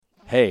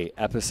Hey,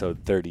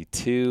 episode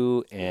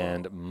 32,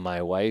 and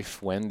my wife,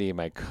 Wendy,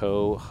 my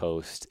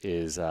co-host,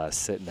 is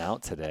sitting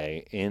out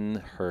today. In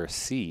her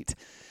seat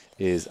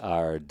is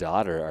our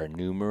daughter, our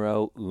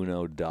numero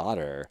uno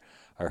daughter,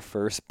 our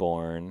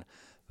firstborn,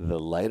 the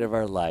light of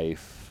our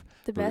life.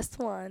 The best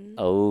one.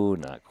 Oh,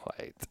 not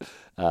quite.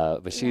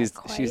 But she's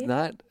quite.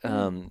 not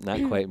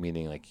quite,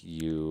 meaning like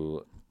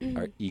you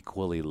are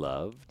equally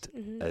loved.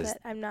 As But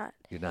I'm not.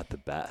 you're not the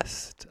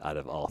best out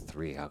of all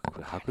three. How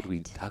could we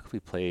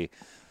play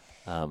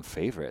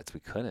favorites? We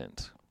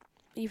couldn't.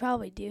 You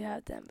probably do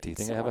have them. Do you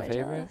think so I have a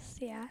favorite? jealous.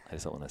 Yeah. I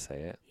just don't want to say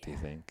it. Do you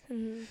think?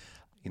 Mm-hmm.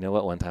 You know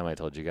what? One time I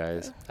told you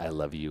guys I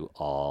love you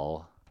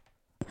all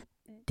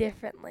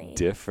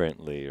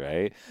differently,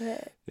 right?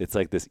 It's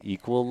like this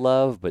equal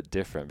love, but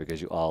different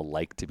because you all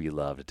like to be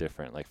loved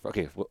different. Like,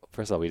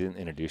 first of all, we didn't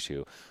introduce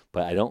you,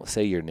 but I don't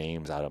say your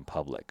names out in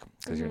public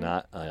because you're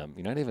not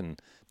even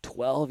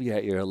 12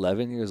 yet. You're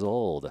 11 years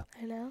old.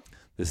 I know.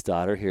 This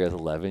daughter here is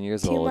 11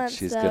 years 2 old. months,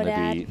 She's though, going to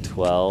Dad. be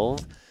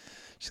 12.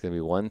 She's going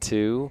to be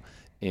 1-2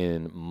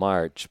 in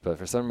March. But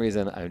for some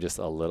reason, I'm just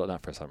a little,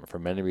 not for some, for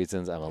many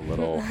reasons, I'm a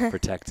little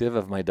protective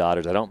of my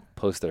daughters. I don't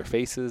post their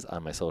faces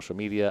on my social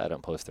media. I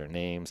don't post their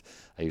names.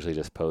 I usually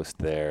just post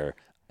their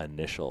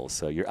initials.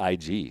 So your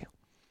IG.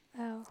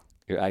 Oh.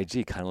 Your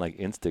IG, kind of like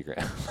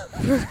Instagram.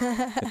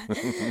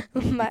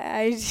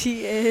 My IG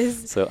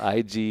is. So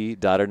IG,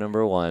 daughter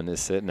number 1, is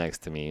sitting next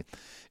to me.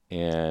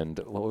 And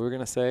what were we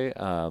going to say?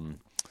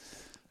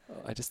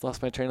 I just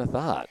lost my train of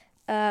thought.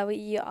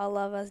 You all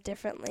love us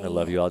differently. I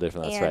love you all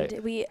different. That's right.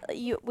 And we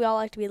all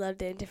like to be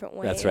loved in different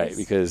ways. That's right.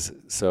 Because,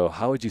 so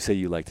how would you say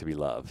you like to be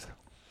loved?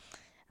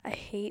 I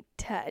hate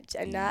touch.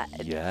 I'm not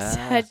a Yeah.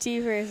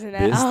 touchy person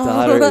at This all.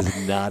 daughter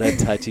is not a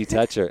touchy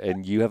toucher,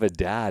 and you have a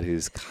dad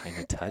who's kind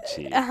of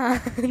touchy.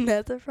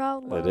 That's a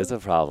problem. It is a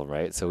problem,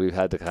 right? So we've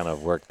had to kind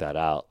of work that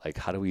out. Like,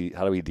 how do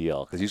we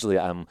deal? Because usually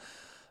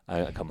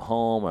I come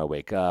home or I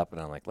wake up and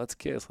I'm like, let's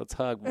kiss, let's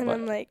hug. And but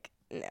I'm like,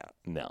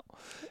 no.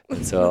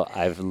 And so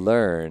I've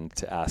learned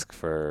to ask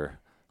for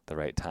the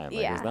right time.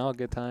 Like, Yeah. is now a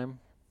good time?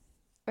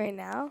 right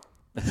now?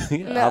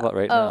 Yeah, No. how about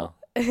right now?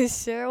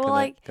 Sure.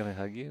 Well, Can I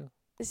hug you?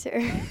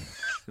 sure.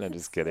 No, I'm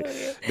just kidding.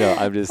 No,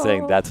 I'm just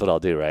saying that's what I'll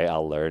do, right?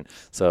 I'll learn.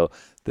 So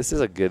this is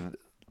a good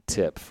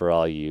tip for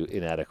all you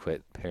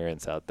inadequate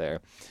parents out there.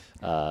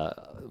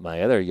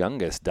 My other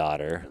youngest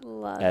daughter,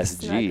 Love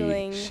SG,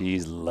 snuggling. she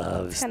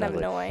loves It's kind of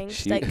snuggling. annoying.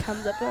 She- She like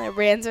comes up and like,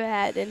 rams her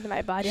head into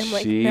my body. I'm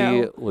like, She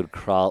no. would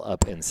crawl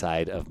up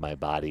inside of my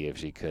body if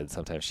she could.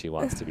 Sometimes she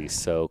wants to be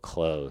so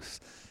close.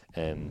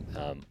 And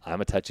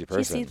I'm a touchy She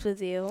person. sleeps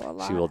with you a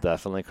lot. She will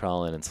definitely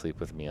crawl in and sleep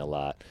with me a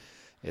lot.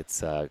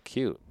 It's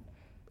cute.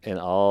 And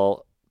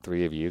all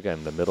three of you,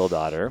 again, the middle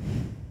daughter,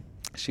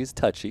 she's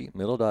touchy.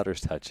 Middle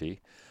daughter's touchy,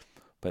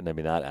 but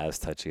maybe not as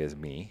touchy as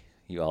me.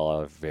 You all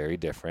are very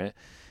different.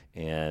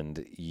 And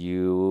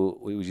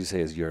what would you say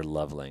is your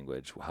love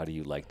language? How do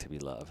you like to be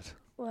loved?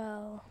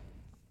 Well,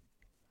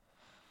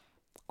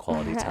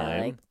 Quality I time?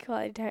 like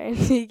quality time.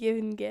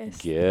 Giving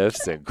gifts.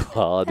 Gifts and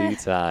quality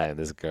time,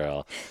 this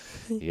girl.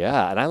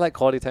 Yeah, and I like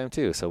quality time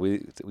too. So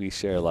we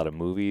share a lot of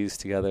movies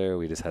together.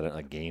 We just had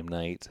a game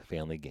night,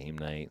 family game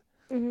night.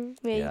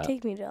 Mm-hmm. Yeah, Yeah. you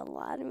take me to a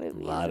lot of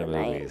movies. A lot of at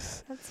night.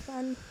 movies. That's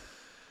fun.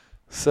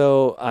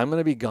 So I'm going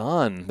to be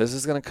gone. This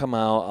is going to come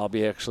out. I'll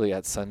be actually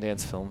at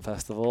Sundance Film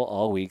Festival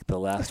all week, the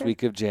last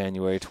week of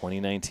January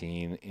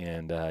 2019.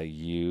 And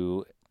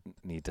you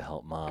need to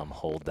help Mom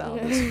hold down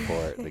this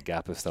fort, the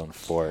Gapistone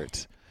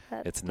Fort.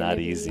 That's It's gonna not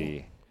be-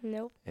 easy.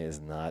 Nope. It is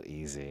not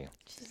easy.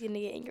 She's going to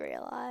get angry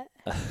a lot.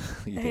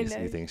 You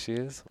know. think she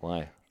is?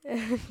 Why?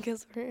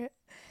 Because we're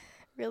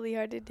really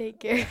hard to take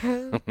care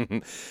of.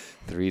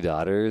 3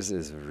 daughters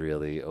is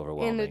really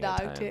overwhelming. And a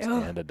dog, at times. too.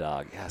 And a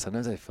dog. Yeah,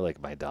 sometimes I feel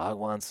like my dog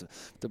wants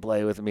to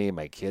play with me.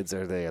 My kids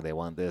are there. They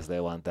want this.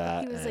 They want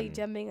that. He was like and-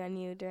 jumping on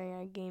you during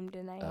our game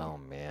tonight. Oh,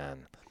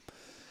 man.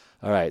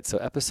 All right, so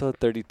episode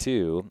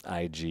 32,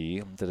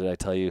 IG. Did I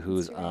tell you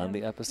who's on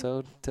the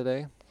episode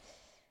today?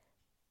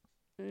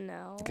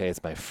 No. Okay,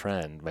 it's my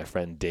friend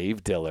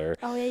Dave Diller.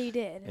 Oh, yeah, you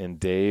did. And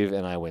Dave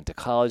and I went to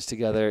college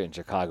together in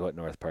Chicago at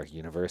North Park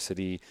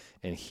University,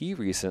 and he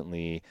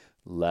recently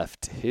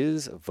left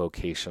his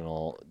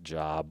vocational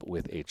job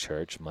with a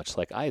church, much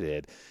like I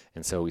did.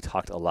 And so we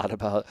talked a lot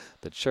about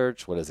the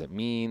church. What does it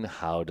mean?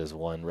 How does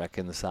one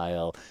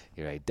reconcile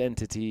your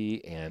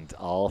identity and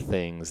all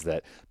things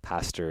that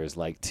pastors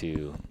like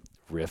to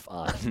riff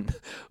on?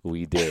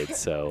 We did.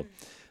 So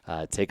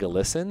take a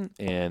listen.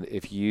 And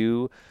if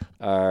you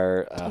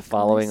are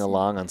following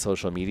along on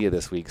social media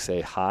this week,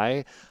 say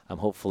hi. I'm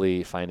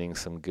hopefully finding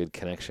some good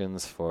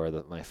connections for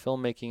my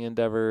filmmaking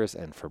endeavors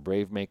and for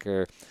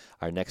Bravemaker.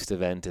 Our next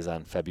event is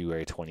on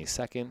February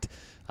 22nd.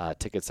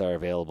 Tickets are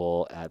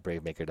available at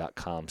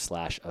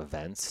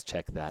bravemaker.com/events.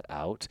 Check that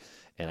out.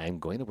 And I'm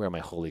going to wear my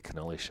Holy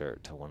Cannoli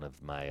shirt to one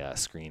of my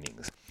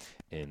screenings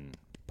in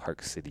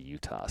Park City,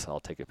 Utah. So I'll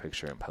take a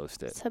picture and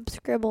post it.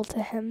 Subscribble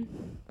to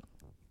him.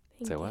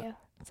 Thank Say what? you.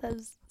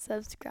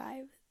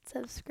 Subscribe.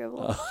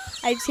 Subscribble.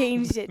 I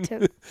changed it to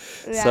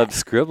that.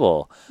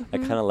 Subscribble. I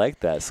kind of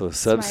like that. So my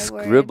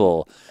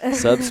subscribble.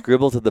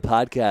 Subscribble to the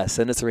podcast.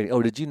 Send us a rating.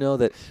 Oh, did you know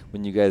that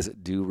when you guys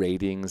do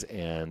ratings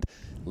and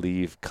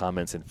leave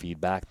comments and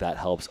feedback, that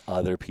helps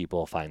other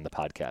people find the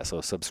podcast?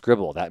 So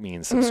subscribble. That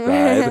means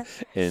subscribe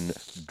and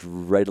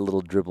write a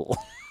little dribble.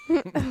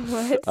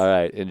 What? All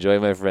right. Enjoy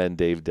my friend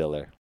Dave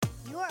Diller.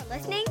 You are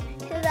listening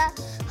to the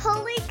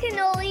Holy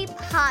Cannoli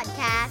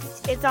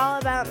Podcast. It's all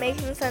about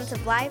making sense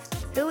of life,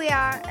 who we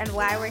are, and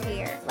why we're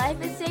here.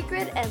 Life is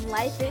sacred and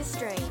life is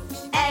strange.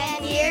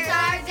 And here's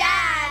our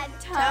dad,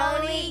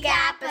 Tony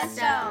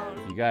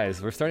Gapastone. You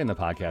guys, we're starting the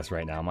podcast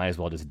right now. Might as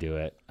well just do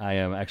it. I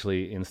am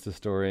actually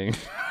Insta-storying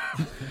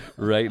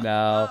right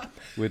now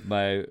with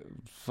my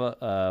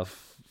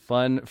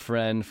fun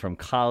friend from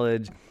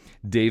college,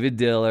 David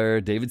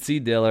Diller, David C.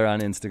 Diller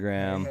on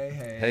Instagram.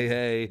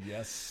 Hey.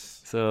 Yes.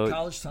 So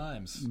college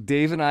times.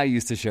 Dave and I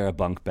used to share a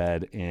bunk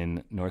bed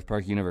in North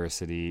Park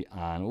University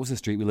on, what was the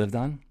street we lived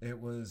on? It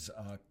was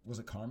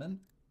it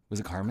Carmen? Was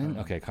it Carmen?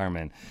 Okay,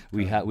 Carmen.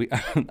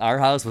 Our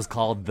house was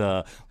called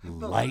the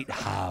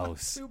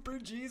Lighthouse. Super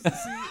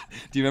Jesus-y.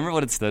 Do you remember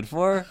what it stood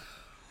for?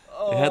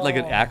 It had like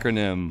an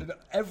acronym.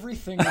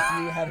 Everything with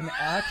you had an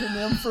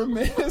acronym for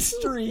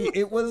ministry.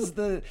 It was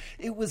the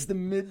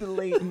mid to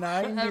late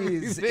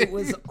 90s. It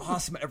was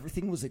awesome.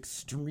 Everything was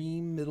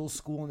extreme middle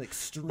school and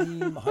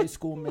extreme high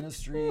school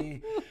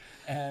ministry.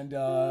 And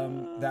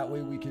that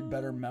way we could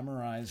better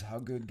memorize how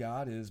good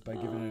God is by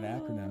giving an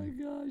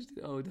acronym. Oh my gosh.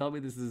 Oh, tell me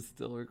this is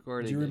still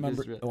recording. Do you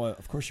remember? Well,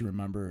 of course you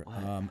remember.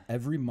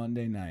 Every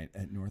Monday night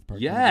at North Park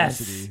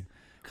Yes. University.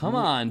 Come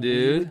on,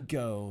 dude. We would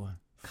go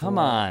Come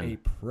for on. a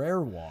prayer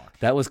walk.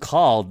 That was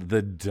called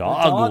the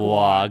Dog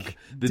Walk.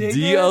 The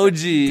Digging-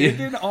 D-O-G.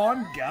 Digging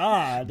on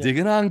God.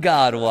 Digging on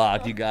God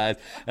walk, you guys.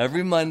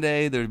 Every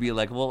Monday there would be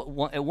like,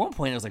 at one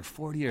point it was like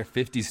 40 or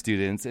 50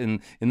 students, and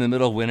in the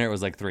middle of winter it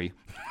was like 3.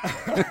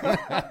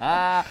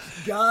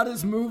 God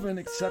is moving,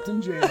 except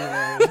in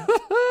January.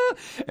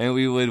 And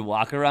we would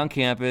walk around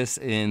campus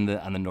on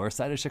the north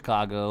side of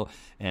Chicago,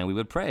 and we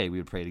would pray. We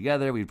would pray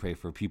together. We'd pray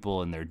for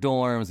people in their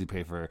dorms. We'd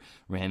pray for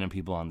random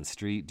people on the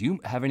street. Do you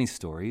have any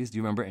stories? Do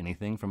you remember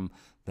anything from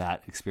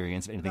that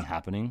experience? Anything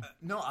happening?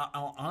 No,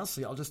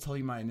 honestly, I'll just tell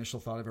you my initial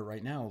thought of it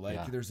right now.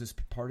 There's this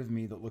part of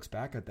me that looks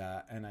back at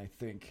that, and I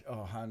think,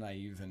 oh, how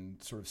naive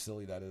and sort of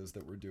silly that is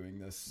that we're doing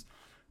this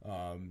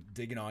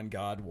digging on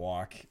God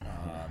walk.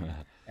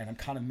 And I'm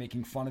kind of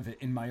making fun of it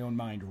in my own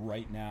mind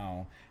right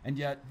now. And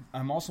yet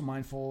I'm also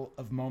mindful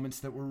of moments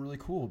that were really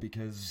cool,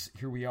 because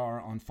here we are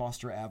on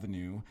Foster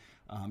Avenue,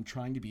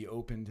 trying to be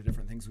open to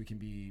different things we can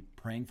be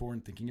praying for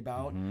and thinking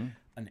about. Mm-hmm.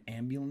 An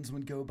ambulance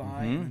would go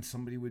by, and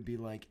somebody would be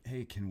like,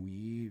 hey, can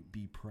we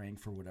be praying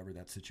for whatever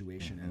that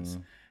situation is?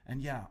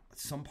 And yeah,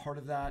 some part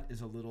of that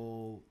is a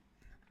little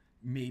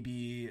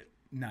maybe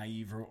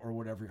naive or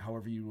whatever,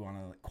 however you want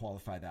to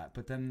qualify that.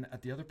 But then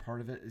at the other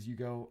part of it is you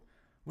go,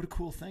 what a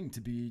cool thing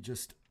to be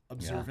just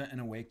observant and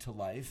awake to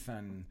life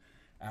and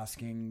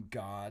asking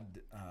God,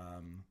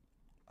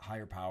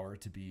 higher power,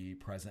 to be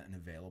present and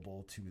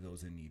available to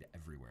those in need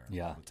everywhere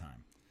all the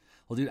time.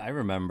 Well, dude, I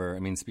remember,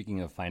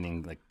 speaking of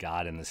finding like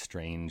God in the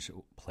strange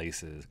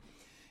places,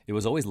 it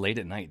was always late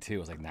at night too. It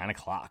was like 9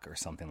 o'clock or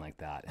something like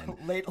that. And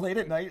late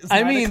at night is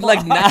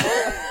like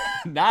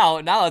now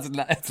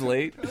it's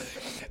late.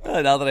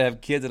 Now that I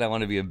have kids and I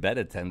want to be in bed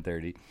at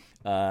 10:30.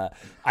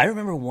 I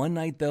remember one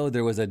night though,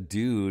 there was a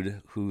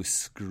dude who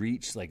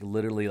screeched, like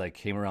literally like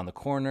came around the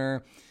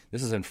corner.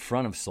 This was in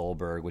front of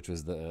Solberg, which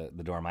was the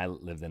dorm I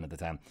lived in at the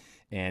time.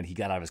 And he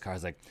got out of his car. I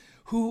was like,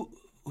 who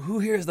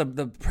here is the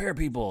prayer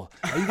people?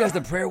 Are you guys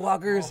the prayer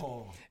walkers?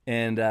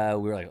 And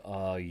we were like,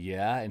 oh,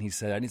 yeah. And he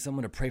said, I need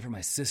someone to pray for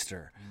my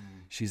sister.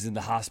 She's in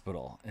the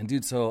hospital. And,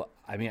 dude,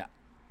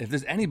 if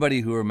there's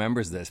anybody who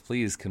remembers this,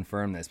 please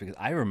confirm this, because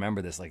I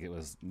remember this like it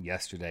was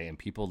yesterday, and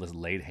people just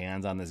laid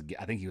hands on this.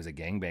 I think he was a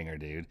gangbanger,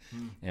 dude.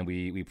 And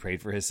we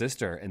prayed for his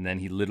sister. And then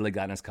he literally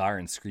got in his car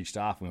and screeched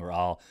off. And we were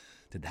all,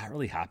 did that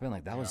really happen?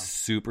 Like, that was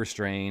super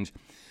strange.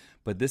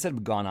 But this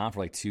had gone on for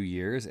like 2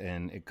 years,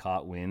 and it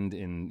caught wind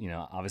in,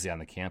 obviously on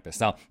the campus.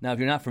 Now, if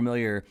you're not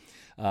familiar,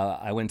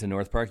 I went to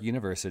North Park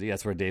University.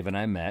 That's where Dave and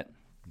I met.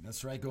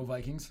 That's right. Go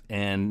Vikings.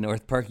 And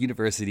North Park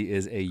University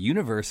is a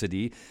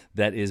university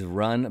that is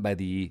run by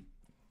the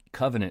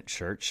Covenant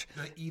Church,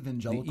 the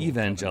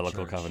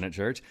Evangelical Covenant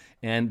Church,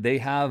 and they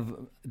have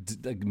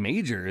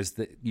majors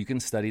that you can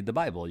study the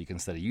Bible. You can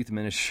study youth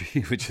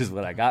ministry, which is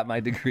what I got my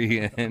degree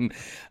in.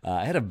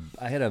 I had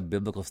a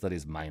biblical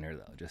studies minor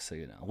though, just so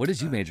you know. What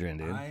did you major in,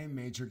 dude? I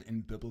majored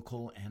in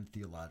biblical and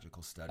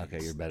theological studies.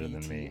 Okay, you're better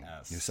than me.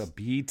 You're so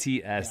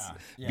BTS,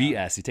 yeah.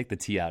 BS. You take the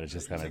T out; it's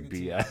just kind of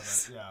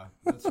BS. Yeah,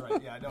 that's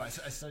right. Yeah, no, I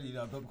studied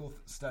biblical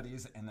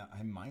studies, and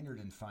I minored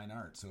in fine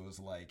art. So it was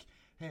like,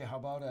 hey, how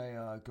about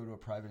I go to a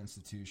private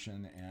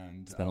institution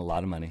and spend a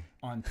lot of money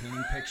on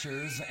painting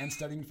pictures and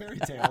studying fairy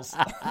tales.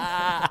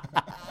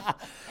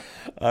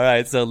 All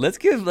right, so let's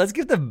give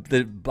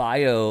the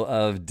bio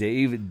of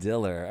Dave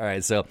Diller. All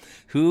right, so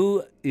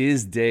who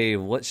is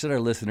Dave? What should our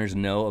listeners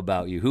know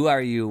about you? Who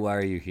are you? Why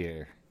are you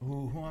here?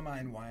 Who am I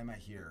and why am I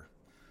here?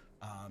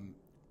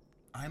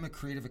 I'm a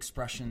creative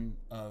expression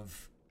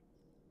of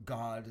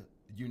God,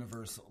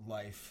 universe,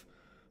 life.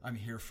 I'm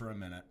here for a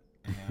minute.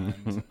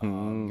 And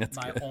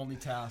my only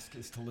task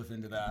is to live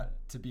into that,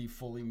 to be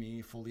fully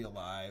me, fully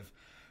alive.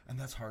 And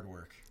that's hard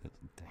work. It's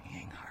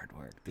dang hard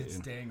work, dude. It's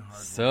dang hard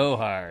work. So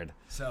hard.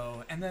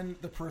 So, and then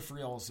the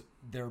peripherals,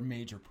 they're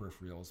major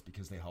peripherals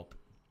because they help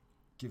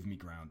give me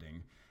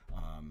grounding.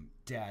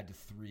 Dad to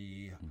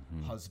 3,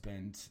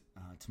 husband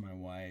to my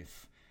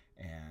wife,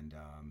 and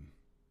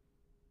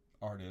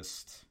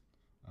artist,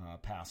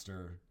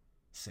 pastor,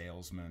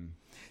 salesman.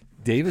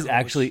 Dave is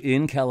actually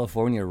in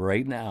California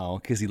right now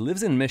because he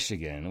lives in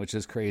Michigan, which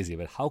is crazy.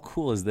 But how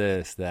cool is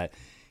this that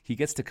he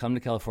gets to come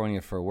to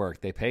California for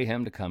work? They pay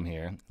him to come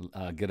here,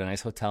 get a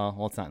nice hotel.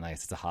 Well, it's not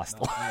nice. It's a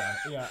hostel.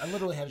 Yeah. I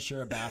literally had to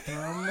share a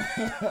bathroom.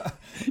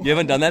 You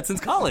haven't done that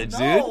since college,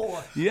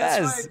 No, dude. Yes.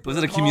 that's right. Was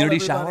it a Call community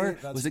everybody.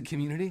 shower? Was it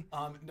community?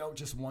 No,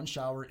 just one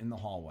shower in the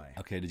hallway.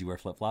 Okay. Did you wear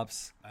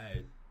flip-flops?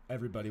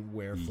 Everybody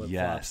wear flip-flops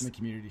Yes. in the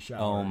community shower.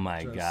 Oh,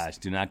 my gosh.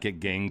 Do not get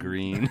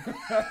gangrene.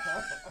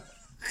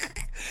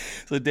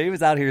 So Dave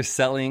is out here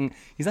selling,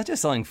 he's not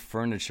just selling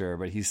furniture,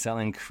 but he's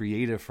selling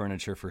creative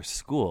furniture for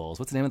schools.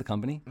 What's the name of the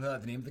company? The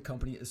name of the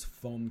company is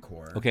Foam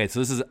Core. Okay, so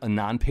this is a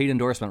non-paid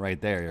endorsement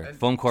right there.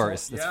 Foam Core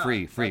is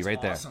free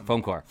right there. Awesome.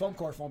 Foam Core. Foam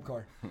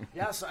Core.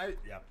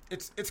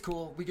 It's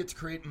cool. We get to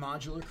create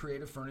modular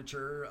creative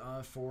furniture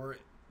for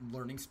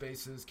learning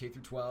spaces, K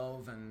through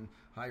 12 and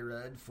higher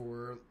ed,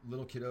 for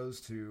little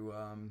kiddos to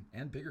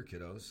and bigger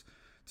kiddos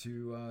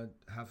to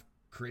have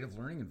creative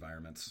learning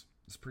environments.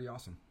 It's pretty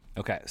awesome.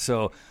 Okay,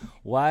 so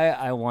why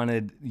I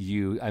wanted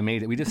you,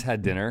 we just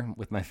had dinner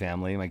with my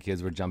family. My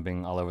kids were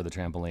jumping all over the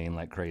trampoline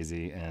like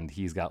crazy, and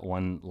he's got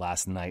one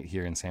last night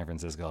here in San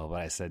Francisco. But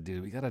I said,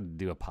 dude, we got to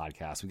do a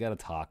podcast. We got to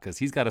talk because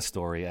he's got a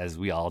story, as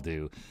we all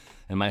do.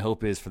 And my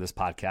hope is for this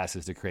podcast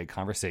is to create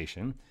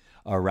conversation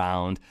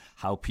around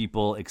how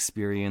people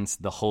experience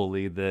the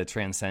holy, the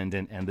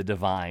transcendent, and the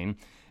divine.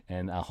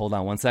 And hold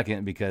on one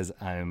second because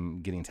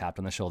I'm getting tapped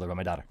on the shoulder by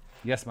my daughter.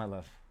 Yes, my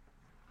love.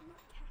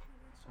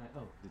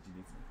 Oh, did you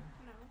need something?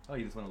 No. Oh,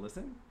 you just want to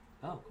listen?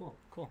 Oh,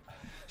 cool.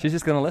 She's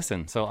just going to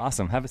listen. So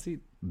awesome. Have a seat,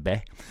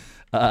 bae.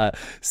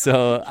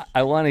 So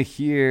I want to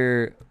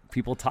hear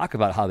people talk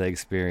about how they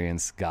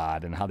experience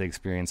God and how they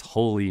experience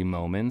holy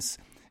moments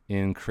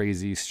in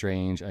crazy,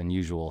 strange,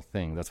 unusual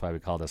things. That's why we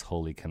call this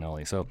Holy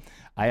Cannoli. So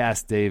I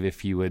asked Dave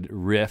if he would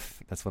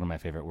riff. That's one of my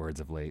favorite words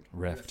of late.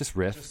 Riff. Just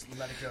riff. Just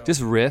let it go.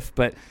 Just riff.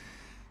 But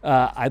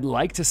I'd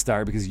like to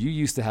start because you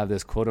used to have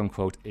this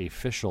quote-unquote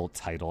official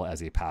title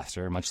as a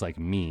pastor, much like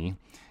me.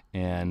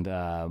 And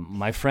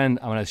my friend,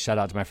 I want to shout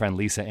out to my friend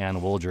Lisa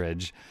Ann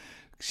Wooldridge.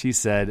 She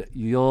said,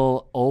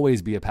 you'll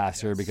always be a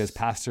pastor because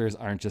pastors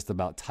aren't just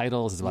about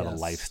titles, it's about a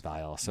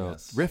lifestyle. So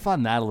riff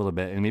on that a little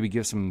bit and maybe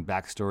give some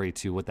backstory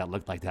to what that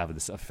looked like to have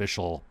this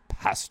official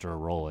pastor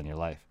role in your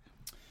life.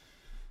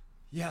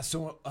 Yeah,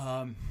 so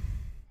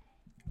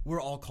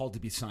we're all called to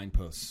be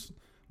signposts.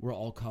 We're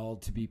all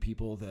called to be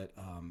people that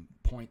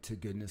point to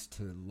goodness,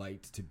 to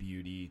light, to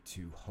beauty,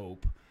 to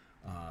hope,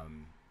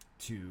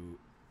 to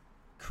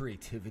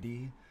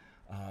creativity.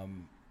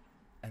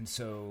 And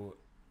so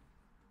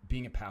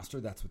being a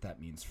pastor, that's what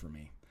that means for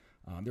me.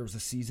 There was a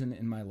season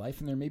in my life,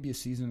 and there may be a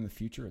season in the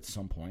future at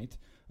some point.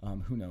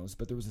 Who knows?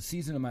 But there was a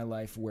season in my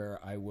life where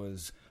I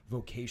was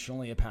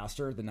vocationally a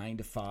pastor, the 9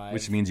 to 5.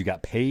 Which means you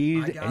got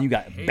paid and you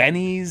got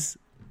bennies.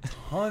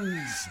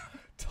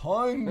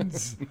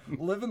 Tons.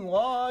 Living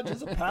large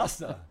as a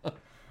pastor.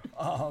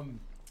 So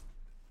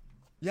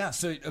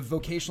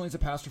vocationally as a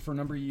pastor for a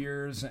number of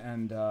years,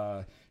 and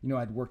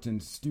I'd worked in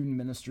student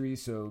ministry,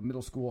 so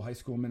middle school, high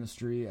school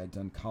ministry. I'd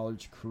done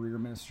college career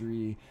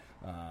ministry,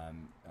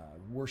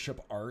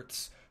 worship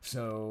arts.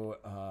 So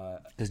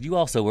because you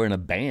also were in a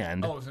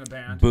band. Oh, I was in a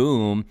band.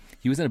 Boom.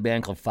 He was in a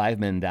band called 5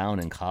 Men Down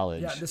in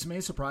college. Yeah, this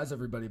may surprise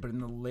everybody, but in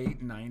the late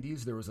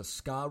 90s, there was a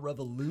ska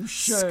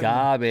revolution.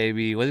 Ska,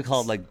 baby. What's it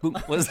called? Like, boom,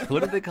 what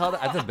did they call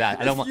it? That's a bad.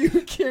 I don't want.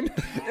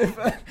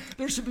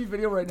 There should be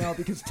video right now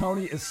because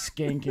Tony is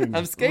skanking.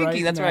 I'm skanking.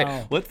 Right that's now.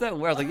 right. What's that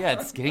word? I was like, yeah,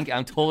 it's skanking.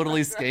 I'm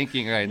totally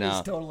skanking right now.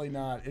 He's totally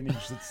not, and he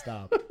should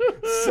stop.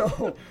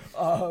 So,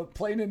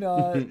 playing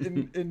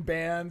in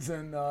bands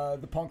and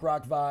the punk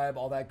rock vibe,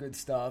 all that good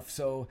stuff.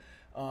 So,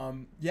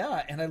 and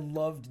I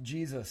loved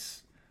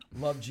Jesus.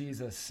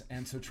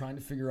 And so trying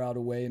to figure out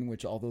a way in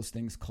which all those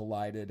things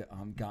collided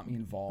got me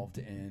involved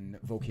in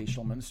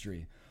vocational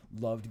ministry.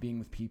 Loved being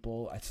with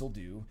people. I still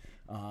do.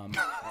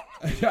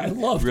 I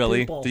love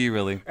people. Do you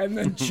really? And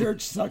then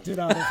church sucked it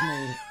out of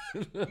me.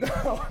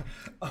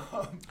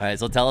 All right,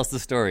 so tell us the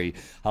story.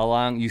 How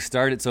long you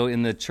started? So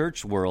in the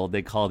church world,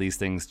 they call these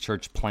things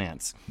church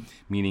plants,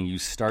 meaning you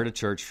start a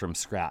church from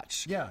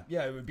scratch. Yeah,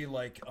 it would be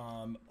like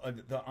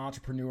the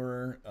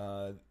entrepreneur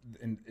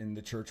in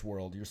the church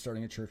world. You're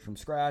starting a church from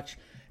scratch.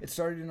 It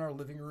started in our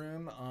living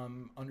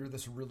room under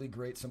this really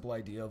great, simple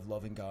idea of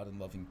loving God and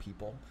loving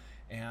people,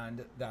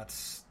 and that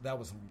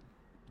was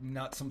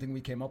not something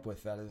we came up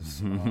with. That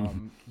is,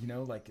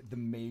 like the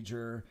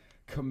major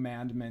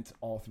commandment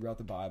all throughout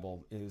the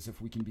Bible is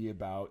if we can be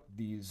about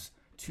these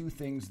two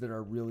things that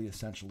are really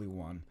essentially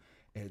one.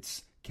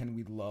 It's, can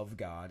we love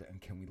God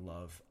and can we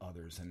love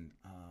others? And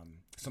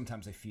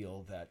sometimes I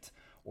feel that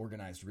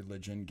organized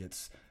religion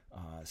gets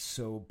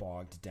so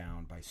bogged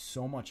down by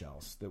so much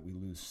else that we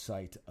lose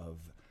sight of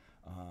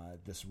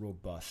this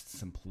robust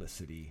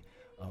simplicity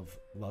of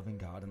loving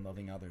God and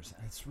loving others.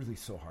 And it's really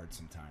so hard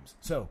sometimes.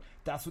 So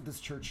that's what this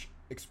church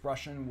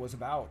expression was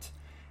about.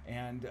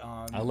 And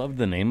I love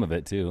the name of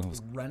it too.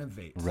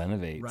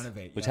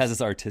 Renovate, which has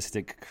this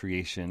artistic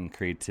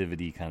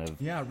creativity kind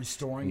of. Yeah,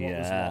 restoring what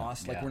was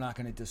lost. Like, we're not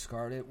going to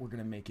discard it. We're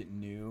going to make it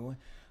new.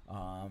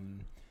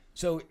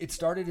 So it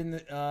started in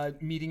the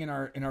meeting in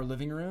our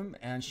living room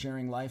and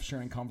sharing life,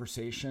 sharing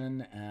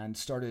conversation, and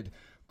started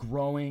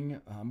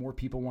growing. More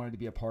people wanted to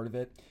be a part of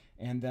it.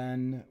 And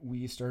then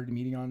we started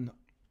meeting on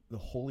the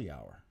Holy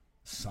Hour,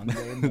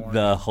 Sunday morning.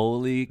 The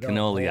Holy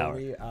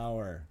Cannoli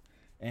Hour.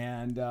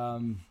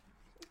 And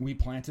we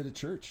planted a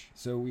church.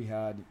 So we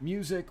had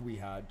music, we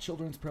had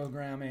children's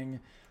programming,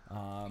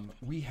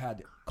 we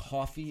had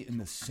coffee in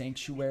the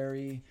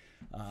sanctuary,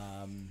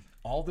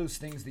 all those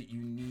things that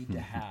you need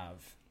to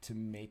have to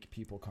make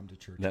people come to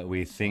church. That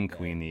we think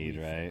we need,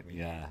 right?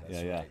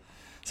 That's Yeah. right.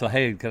 So,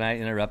 hey, can I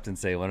interrupt and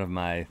say one of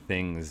my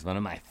things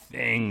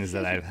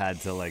that I've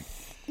had to like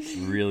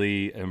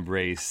really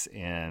embrace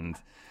and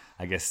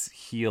I guess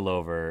heal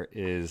over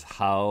is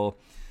how,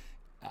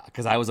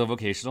 because I was a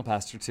vocational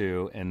pastor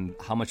too, and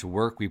how much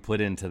work we put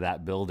into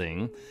that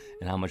building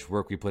and how much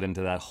work we put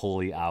into that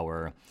holy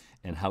hour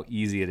and how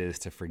easy it is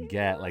to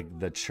forget like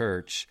the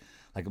church.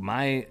 Like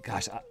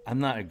I'm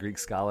not a Greek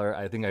scholar.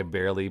 I think I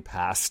barely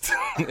passed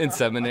in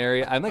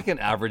seminary. I'm like an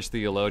average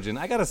theologian.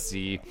 I got a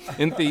C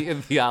in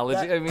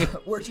theology. I mean,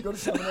 where'd you go to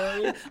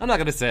seminary? I'm not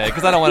going to say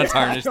because I don't want to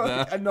tarnish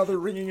them. Another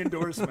ringing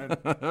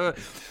endorsement.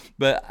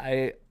 But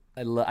I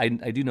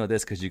do know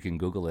this because you can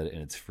Google it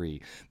and it's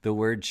free. The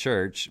word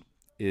church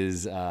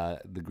is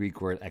the Greek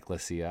word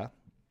ekklesia.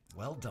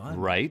 Well done.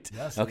 Right?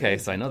 Yes, okay,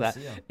 so I know that.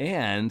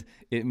 And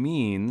it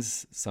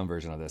means, some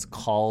version of this,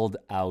 called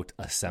out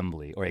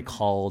assembly or a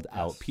called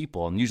out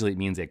people. And usually it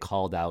means a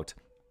called out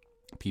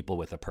people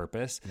with a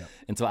purpose. Yep.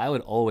 And so I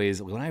would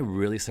always, when I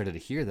really started to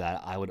hear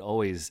that, I would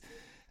always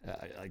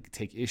like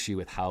take issue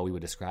with how we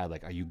would describe,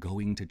 like, are you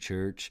going to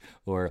church?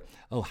 Or,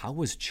 oh, how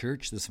was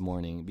church this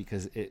morning?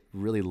 Because it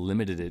really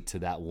limited it to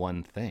that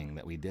one thing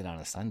that we did on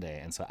a Sunday.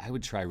 And so I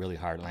would try really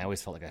hard, and I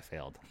always felt like I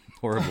failed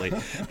horribly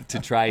to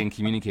try and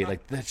communicate,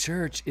 like, the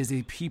church is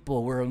a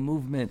people, we're a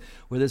movement,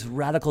 we're this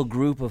radical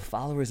group of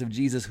followers of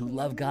Jesus who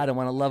love God and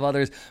want to love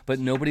others, but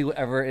nobody would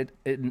ever,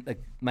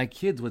 like, my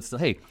kids would still,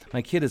 hey,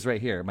 my kid is right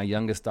here, my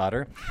youngest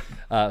daughter,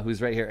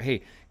 who's right here,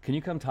 hey, can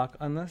you come talk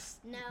on this?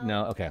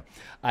 No? Okay.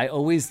 I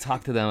always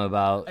talk to them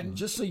about... And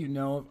just so you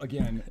know,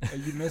 again,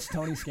 you missed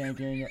Tony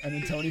skanking, and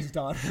then Tony's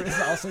daughter is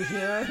also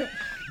here,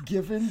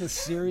 given the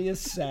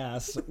serious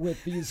sass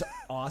with these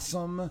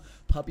awesome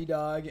puppy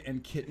dog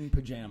and kitten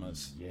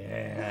pajamas.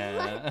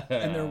 Yeah.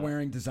 And they're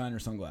wearing designer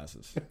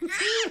sunglasses.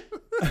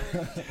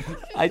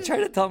 I try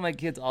to tell my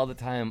kids all the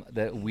time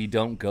that we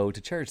don't go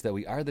to church, that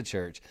we are the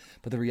church.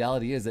 But the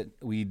reality is that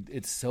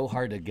it's so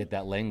hard to get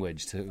that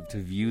language to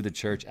view the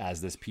church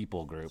as this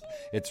people group.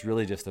 It's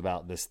really just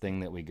about this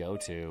thing that we go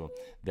to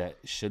that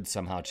should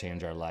somehow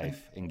change our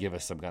life and give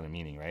us some kind of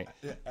meaning, right?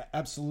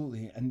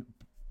 Absolutely. And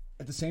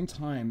at the same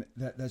time,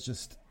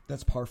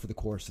 that's par for the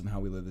course in how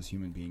we live as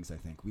human beings, I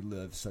think. We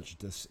live such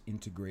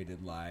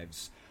disintegrated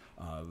lives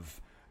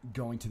of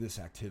going to this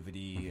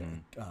activity,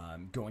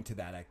 going to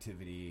that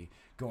activity,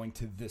 going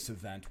to this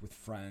event with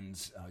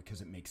friends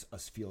because it makes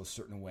us feel a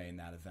certain way in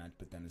that event.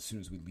 But then as soon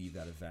as we leave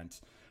that event,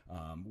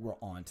 we're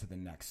on to the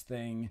next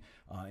thing.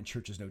 And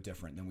church is no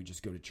different. Then we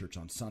just go to church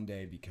on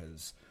Sunday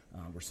because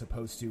we're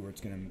supposed to, or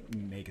it's going to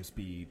make us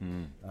be,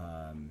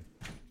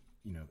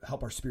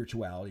 help our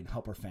spirituality and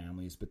help our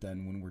families. But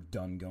then when we're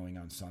done going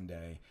on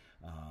Sunday,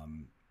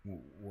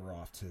 we're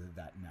off to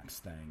that next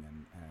thing.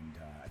 And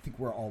I think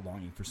we're all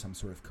longing for some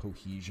sort of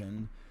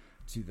cohesion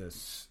to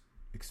this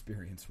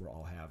experience we're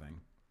all having.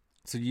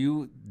 So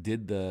you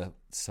did the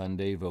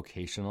Sunday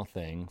vocational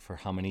thing for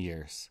how many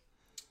years?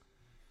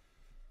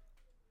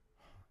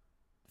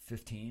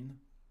 15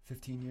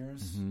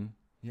 years. Mm-hmm.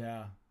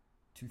 Yeah.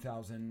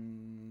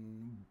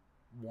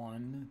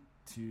 2001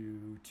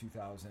 to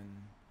 2000.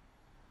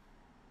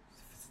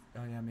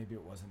 Oh, yeah, maybe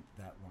it wasn't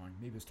that long.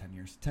 Maybe it was 10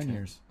 years. 10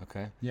 years.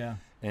 Okay. Yeah.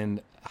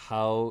 And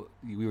how,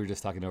 we were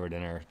just talking over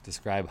dinner,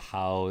 describe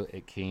how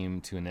it came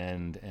to an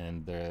end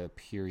and the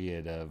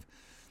period of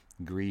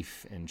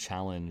grief and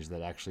challenge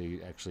that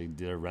actually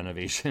did a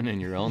renovation in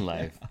your own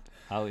life.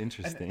 How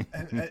interesting.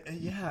 And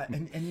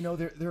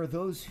there are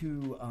those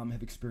who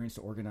have experienced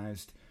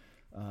organized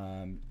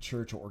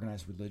church or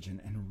organized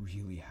religion and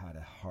really had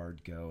a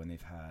hard go, and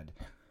they've had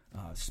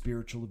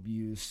spiritual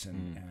abuse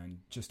and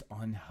just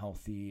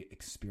unhealthy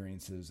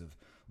experiences of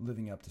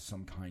living up to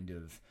some kind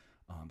of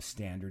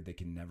standard they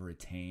can never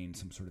attain,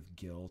 some sort of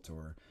guilt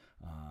or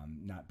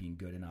not being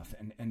good enough.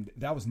 And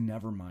that was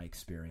never my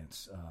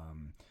experience.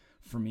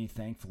 for me,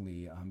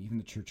 thankfully, even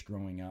the church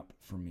growing up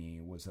for me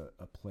was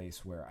a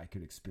place where I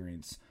could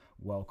experience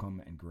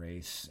welcome and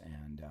grace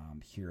and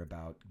hear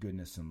about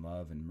goodness and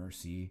love and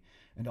mercy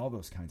and all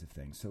those kinds of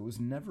things. So it was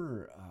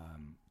never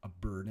a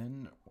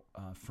burden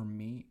for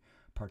me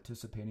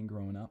participating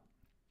growing up.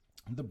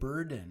 The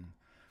burden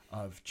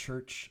of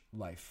church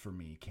life for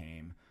me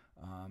came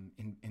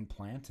in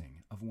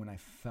planting, of when I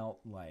felt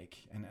like,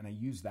 and I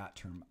use that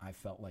term, I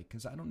felt like,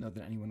 because I don't know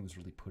that anyone was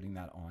really putting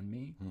that on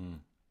me.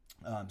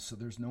 So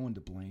there's no one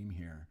to blame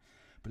here,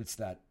 but it's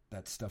that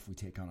stuff we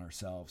take on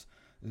ourselves,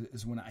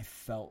 is when I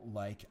felt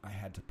like I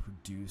had to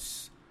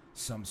produce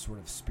some sort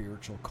of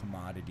spiritual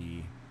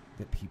commodity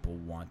that people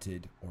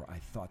wanted or I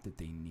thought that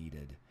they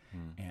needed.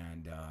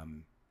 And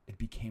it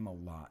became a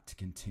lot to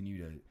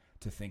continue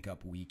to think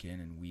up week in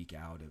and week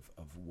out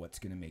of what's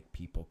going to make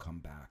people come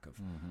back,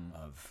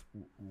 of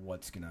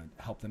what's going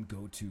to help them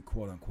go to,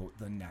 quote unquote,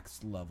 the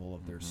next level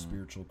of their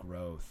spiritual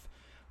growth.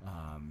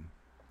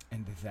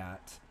 And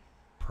that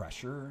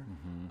pressure,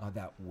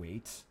 that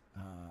weight,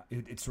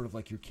 it's sort of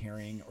like you're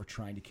carrying or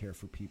trying to care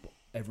for people,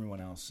 everyone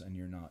else, and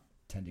you're not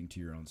tending to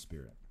your own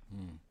spirit.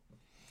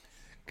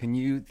 Can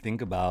you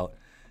think about,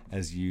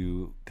 as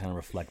you kind of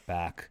reflect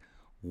back,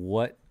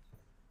 what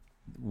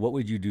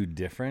would you do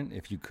different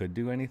if you could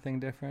do anything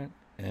different?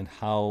 And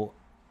how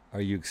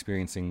are you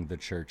experiencing the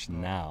church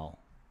now?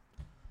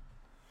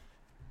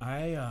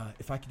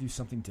 If I could do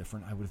something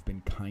different, I would have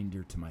been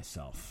kinder to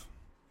myself.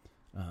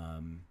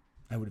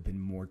 I would have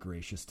been more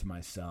gracious to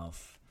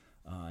myself,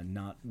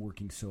 not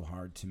working so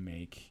hard to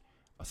make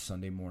a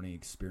Sunday morning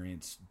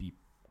experience be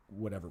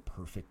whatever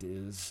perfect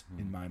is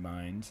in my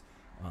mind.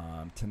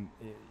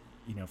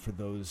 For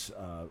those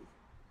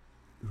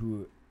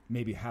who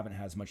maybe haven't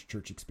had as much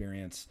church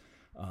experience,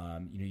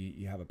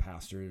 you have a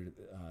pastor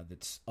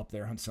that's up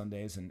there on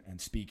Sundays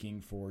and speaking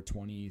for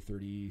 20,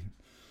 30,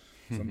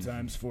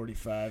 sometimes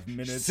 45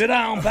 minutes. Sit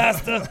down,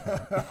 pastor.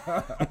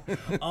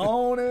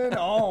 On and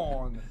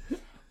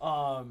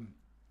on.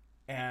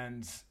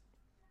 And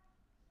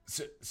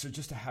so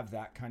just to have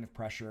that kind of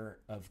pressure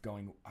of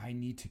going, I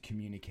need to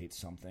communicate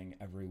something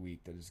every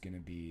week that is going to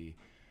be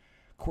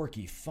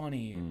quirky,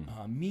 funny,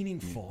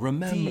 meaningful,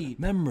 deep,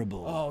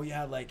 memorable. Oh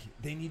yeah, like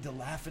they need to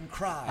laugh and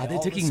cry. Are they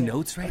taking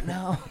notes right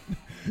now?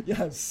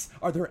 Yes.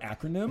 Are there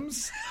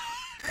acronyms?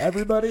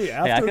 Everybody,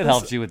 I could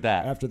help you with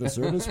that. After the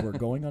service, we're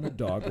going on a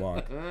dog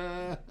walk.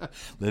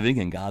 Living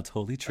in God's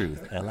holy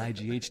truth,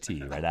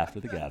 LIGHT, right after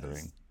the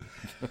gathering.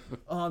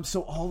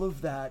 So all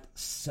of that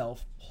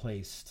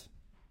self-placed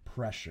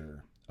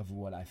pressure of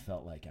what I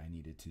felt like I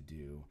needed to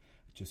do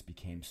just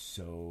became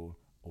so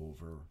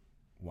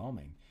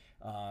overwhelming.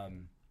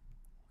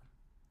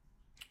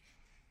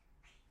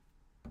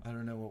 I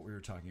don't know what we were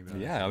talking about.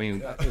 Yeah, I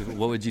mean,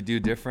 what would you do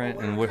different,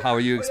 and how are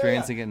you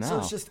experiencing it now? So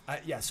it's just,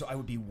 so I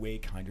would be way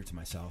kinder to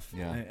myself,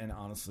 and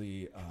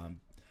honestly,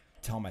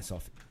 tell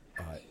myself,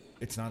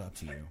 it's not up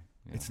to you.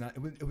 Yeah. It's not.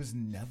 It was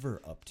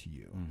never up to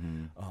you.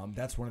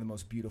 That's one of the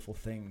most beautiful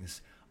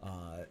things.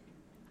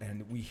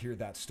 And we hear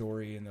that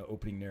story in the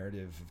opening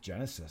narrative of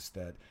Genesis,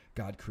 that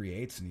God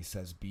creates and he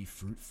says, be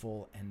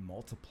fruitful and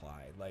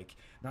multiply. Like,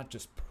 not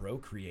just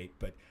procreate,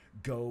 but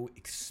go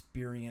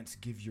experience,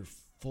 give your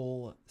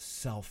full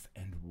self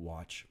and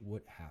watch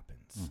what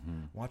happens.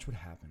 Watch what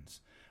happens.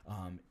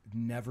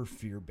 Never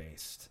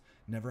fear-based,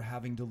 never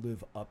having to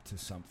live up to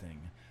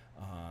something,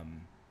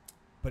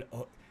 but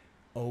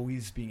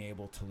always being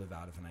able to live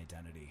out of an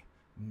identity,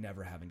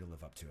 never having to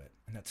live up to it.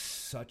 And that's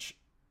such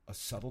a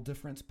subtle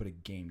difference, but a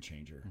game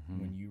changer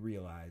when you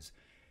realize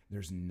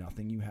there's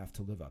nothing you have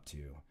to live up to,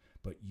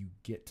 but you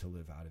get to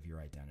live out of your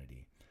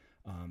identity.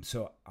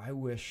 So I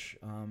wish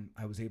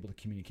I was able to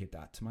communicate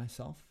that to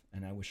myself,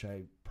 and I wish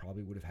I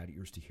probably would have had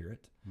ears to hear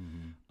it.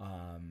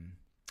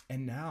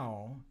 And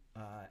now,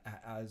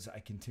 as I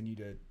continue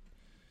to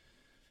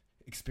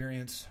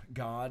experience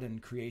God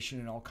and creation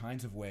in all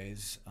kinds of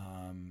ways,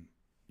 I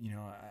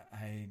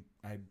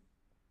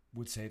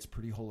would say it's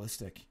pretty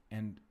holistic.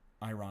 And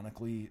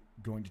ironically,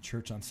 going to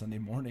church on Sunday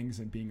mornings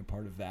and being a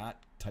part of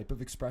that type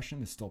of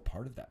expression is still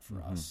part of that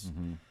for us.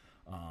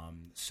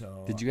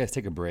 So did you guys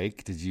take a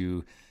break? Did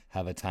you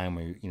have a time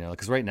where,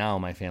 because right now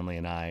my family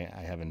and I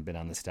haven't been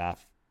on the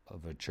staff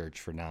of a church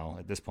for now,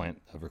 at this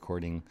point of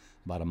recording,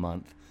 about a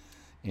month.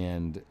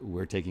 And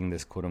we're taking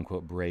this quote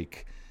unquote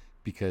break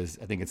because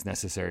I think it's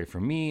necessary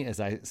for me as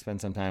I spend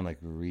some time like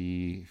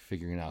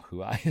figuring out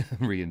who I am,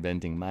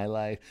 reinventing my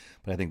life.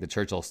 But I think the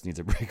church also needs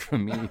a break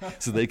from me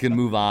so they can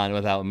move on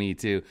without me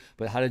too.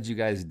 But how did you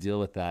guys deal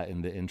with that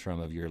in the interim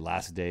of your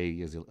last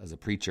day as a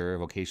preacher, a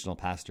vocational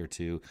pastor,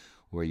 to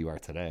where you are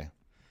today?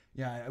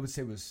 Yeah, I would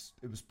say it was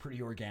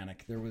pretty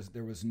organic. There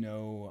was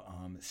no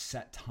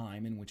set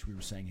time in which we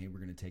were saying, hey, we're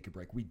going to take a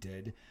break. We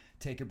did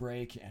take a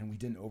break, and we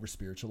didn't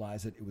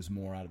over-spiritualize it. It was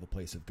more out of a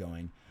place of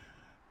going,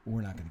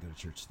 we're not going to go to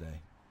church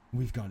today.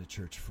 We've gone to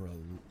church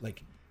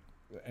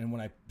and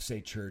when I say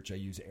church, I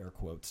use air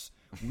quotes.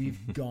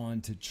 We've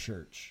gone to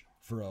church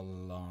for a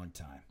long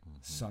time,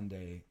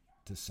 Sunday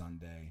to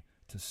Sunday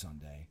to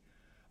Sunday.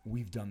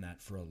 We've done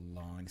that for a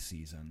long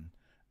season.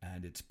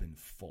 and it's been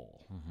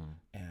full.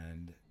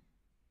 And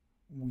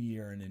we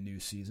are in a new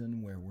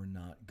season where we're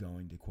not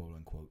going to quote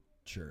unquote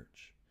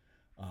church,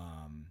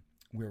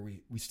 where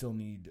we still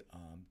need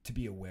to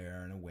be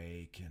aware and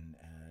awake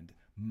and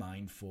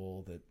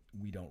mindful that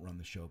we don't run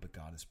the show, but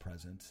God is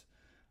present.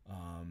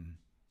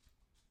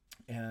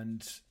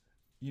 And,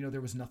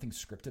 there was nothing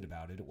scripted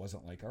about it. It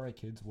wasn't like, all right,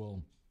 kids,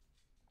 we'll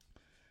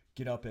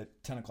get up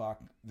at 10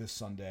 o'clock this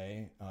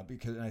Sunday,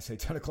 because, and I say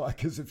 10 o'clock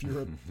because if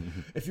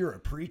you're a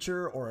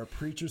preacher or a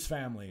preacher's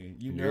family,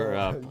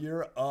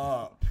 you're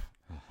up.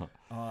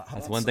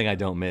 That's one thing I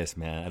don't miss,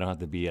 man. I don't have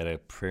to be at a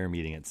prayer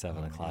meeting at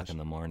 7 o'clock in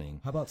the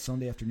morning. How about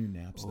Sunday afternoon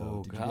naps,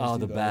 though?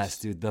 The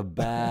best, dude. The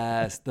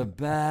best. The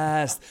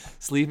best.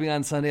 Sleeping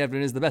on Sunday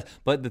afternoon is the best.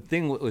 But the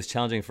thing that was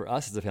challenging for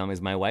us as a family is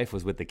my wife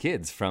was with the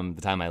kids from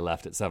the time I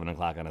left at 7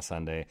 o'clock on a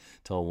Sunday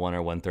till 1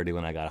 or 1:30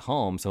 when I got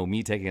home. So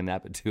me taking a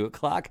nap at 2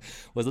 o'clock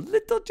was a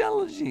little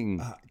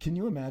challenging. Can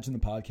you imagine the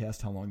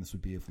podcast, how long this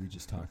would be if we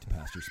just talked to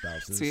pastor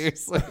spouses?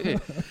 Seriously.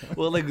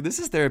 Well, this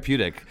is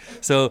therapeutic.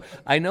 So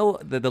I know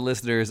that the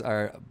listeners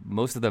are,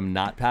 most of them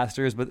not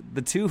pastors, but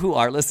the two who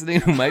are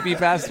listening who might be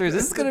pastors,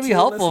 this is going to be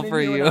helpful for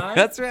you.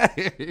 That's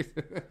right.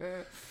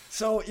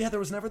 So, yeah, there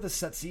was never this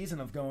set season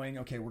of going,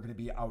 okay, we're going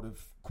to be out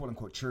of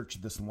quote-unquote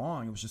church this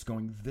long. It was just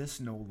going, this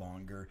no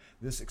longer,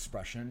 this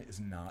expression is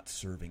not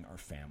serving our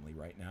family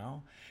right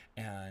now,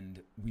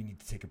 and we need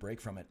to take a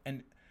break from it.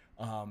 And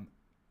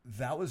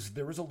there was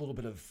a little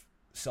bit of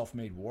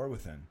self-made war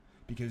within,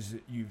 because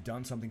you've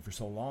done something for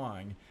so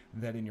long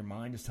that in your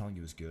mind is telling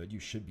you is good, you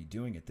should be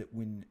doing it, that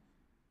when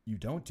you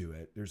don't do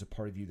it, there's a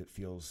part of you that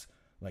feels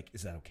like,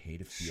 is that okay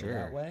to feel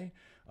that way?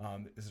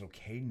 Is it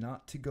okay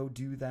not to go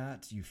do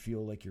that? You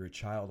feel like you're a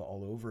child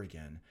all over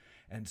again.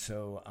 And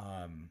so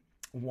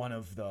one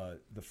of the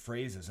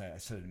phrases, I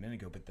said it a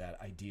minute ago, but that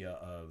idea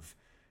of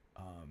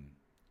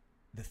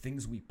the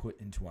things we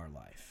put into our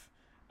life,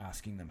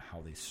 asking them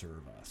how they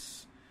serve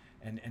us,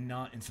 and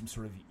not in some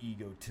sort of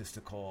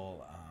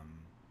egotistical,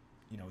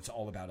 it's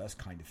all about us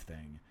kind of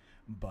thing,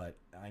 but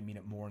I mean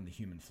it more in the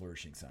human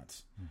flourishing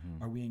sense.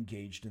 Are we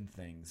engaged in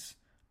things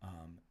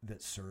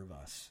that serve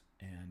us?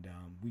 And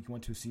we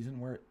went to a season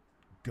where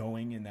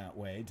going in that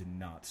way did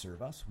not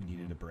serve us. We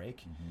needed a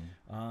break.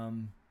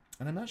 And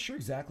I'm not sure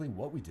exactly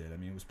what we did. I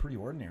mean, it was pretty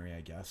ordinary,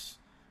 I guess.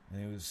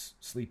 And it was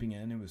sleeping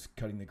in. It was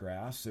cutting the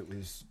grass. It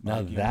was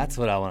arguing. That's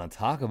what I want to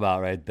talk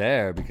about right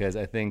there, because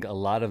I think a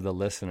lot of the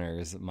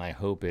listeners, my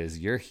hope is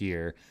you're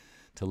here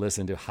to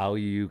listen to how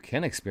you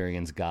can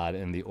experience God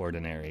in the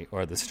ordinary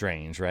or the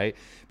strange, right?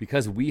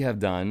 Because we have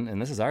done,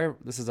 and this is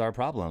our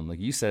problem. Like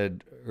you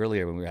said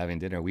earlier when we were having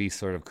dinner, we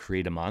sort of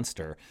create a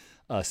monster,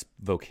 us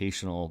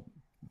vocational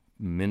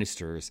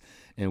ministers,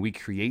 and we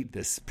create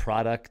this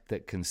product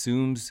that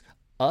consumes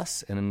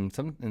us, and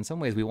in some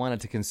ways we want it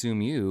to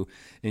consume you,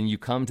 and you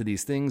come to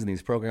these things and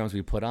these programs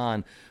we put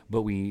on,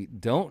 but we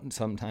don't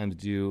sometimes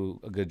do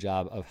a good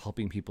job of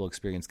helping people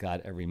experience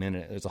God every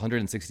minute. There's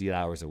 168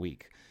 hours a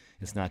week.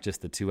 It's not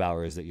just the 2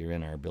 hours that you're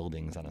in our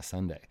buildings on a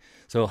Sunday.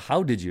 So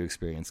how did you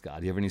experience God?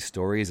 Do you have any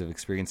stories of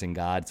experiencing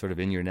God sort of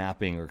in your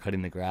napping or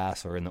cutting the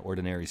grass or in the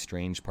ordinary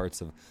strange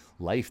parts of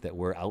life that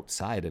were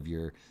outside of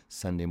your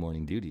Sunday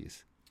morning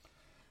duties?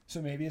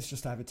 So maybe it's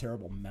just I have a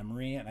terrible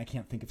memory and I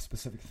can't think of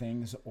specific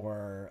things,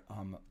 or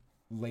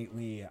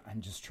lately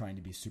I'm just trying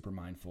to be super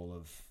mindful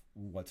of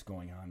what's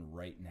going on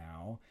right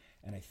now.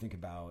 And I think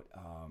about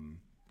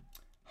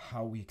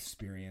how we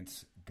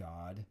experience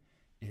God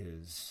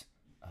is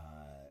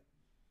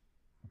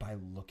by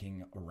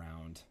looking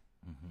around,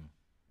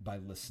 by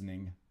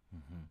listening,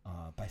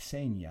 by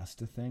saying yes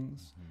to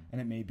things.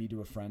 And it may be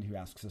to a friend who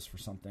asks us for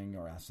something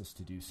or asks us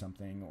to do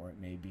something, or it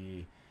may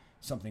be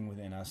something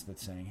within us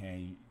that's saying,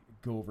 hey,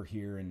 go over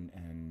here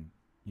and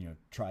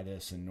try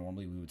this. And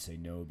normally we would say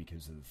no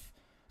because of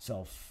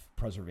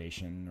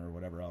self-preservation or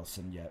whatever else,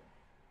 and yet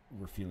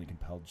we're feeling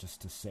compelled just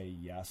to say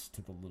yes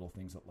to the little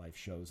things that life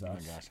shows us. Oh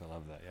my gosh, I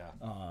love that, yeah.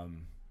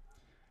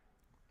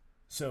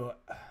 So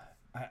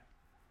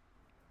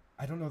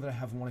I don't know that I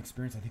have one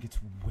experience. I think it's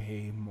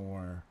way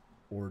more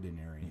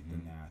ordinary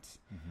than that.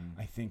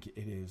 I think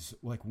it is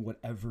like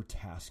whatever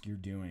task you're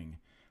doing,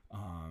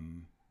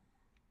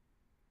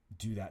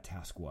 do that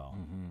task well.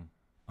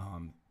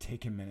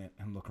 Take a minute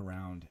and look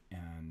around.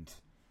 And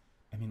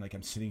I mean, like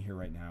I'm sitting here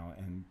right now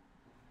and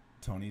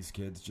Tony's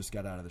kids just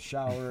got out of the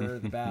shower,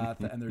 the bath,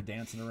 and they're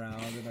dancing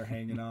around and they're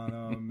hanging on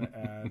them.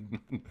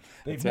 And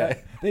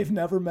they've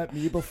never met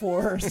me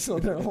before, so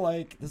they're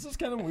like, "This is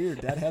kind of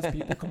weird." Dad has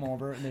people come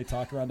over and they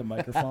talk around a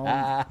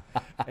microphone,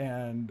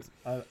 and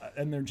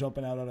they're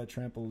jumping out on a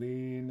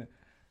trampoline,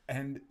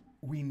 and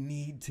we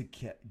need to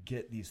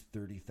get these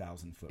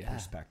 30,000-foot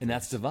perspectives, and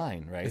that's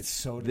divine, right? It's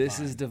so divine. This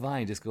is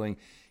divine. Just going,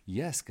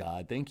 yes,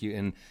 God, thank you.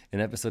 And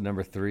in episode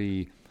number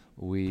 3.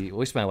 We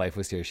wish my wife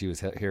was here. She was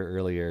here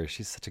earlier.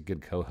 She's such a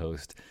good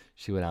co-host.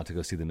 She went out to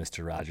go see the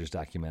Mr. Rogers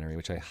documentary,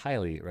 which I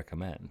highly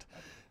recommend.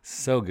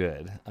 So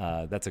good.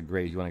 That's a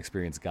great, if you want to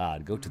experience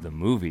God, go to the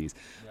movies.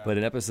 Yeah. But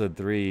in episode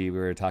 3, we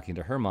were talking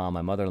to her mom,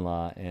 my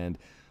mother-in-law, and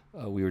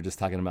we were just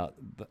talking about,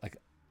 like,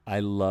 I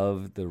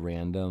love the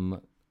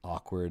random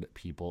awkward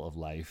people of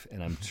life.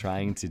 And I'm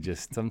trying to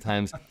just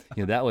sometimes,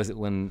 that was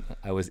when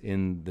I was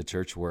in the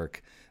church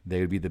work, they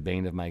would be the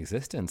bane of my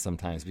existence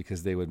sometimes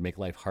because they would make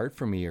life hard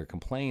for me or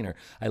complain. Or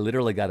I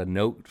literally got a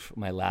note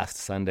my last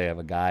Sunday of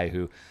a guy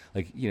who,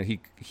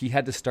 he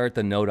had to start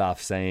the note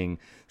off saying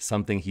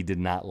something he did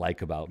not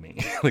like about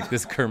me. Like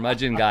this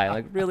curmudgeon guy,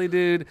 like, really,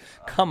 dude,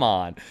 come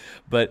on.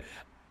 But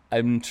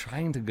I'm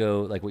trying to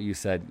go, like what you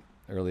said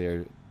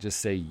earlier, just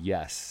say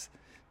yes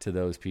to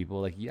those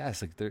people. Like,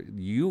 yes, like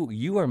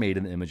you are made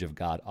in the image of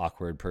God,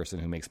 awkward person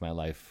who makes my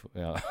life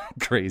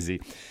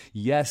crazy.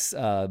 Yes,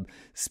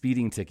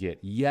 speeding ticket.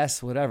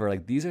 Yes, whatever.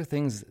 Like, these are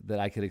things that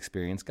I could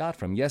experience God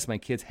from. Yes, my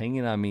kids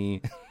hanging on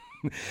me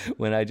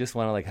when I just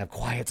want to like have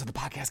quiet so the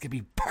podcast can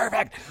be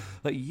perfect.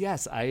 But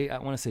yes, I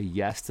want to say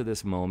yes to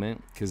this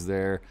moment because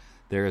there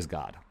is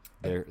God.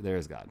 There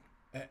is God.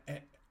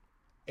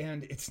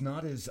 And it's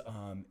not as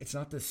it's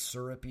not this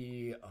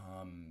syrupy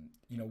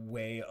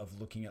way of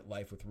looking at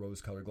life with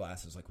rose-colored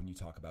glasses, like when you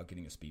talk about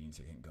getting a speeding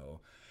ticket and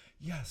go,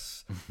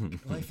 yes,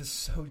 life is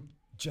so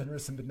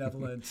generous and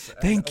benevolent.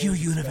 Thank you,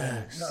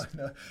 universe.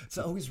 No, it's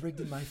always rigged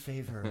in my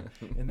favor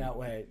in that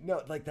way.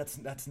 No, like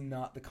that's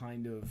not the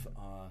kind of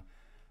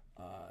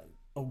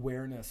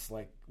awareness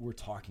like we're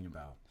talking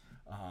about.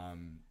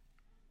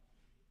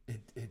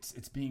 It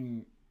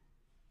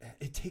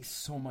takes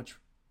so much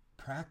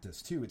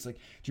practice too. It's like,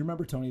 do you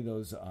remember, Tony,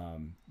 those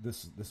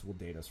this will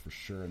date us for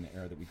sure in the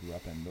era that we grew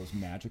up in, those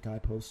Magic Eye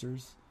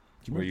posters?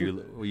 Do you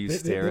remember where you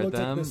stare at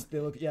them?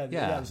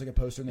 Yeah. It was like a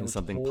poster, and they were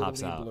something totally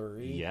pops out.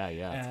 Blurry. Yeah,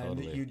 and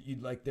totally.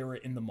 You'd like, they were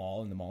in the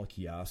mall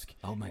kiosk.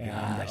 Oh my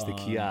gosh, the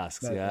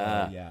kiosks,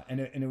 yeah.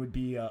 And it would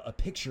be a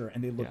picture,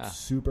 and they looked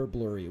super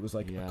blurry. It was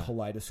like a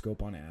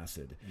kaleidoscope on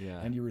acid. Yeah.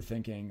 And you were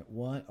thinking,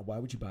 what? Why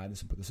would you buy this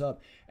and put this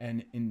up?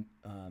 And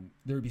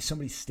there would be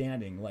somebody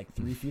standing like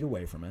 3 feet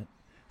away from it,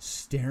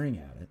 staring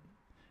at it,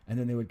 and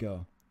then they would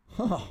go,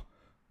 "Oh,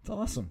 it's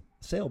awesome,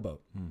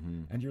 sailboat."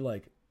 Mm-hmm. And you're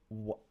like,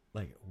 "What?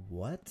 Like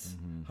what?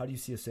 Mm-hmm. How do you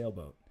see a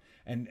sailboat?"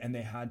 And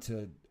they had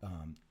to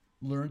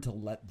learn to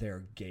let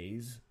their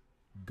gaze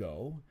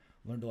go,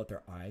 learn to let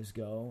their eyes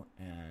go,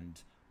 and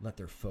let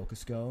their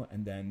focus go.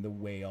 And then the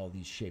way all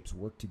these shapes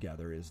work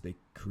together is they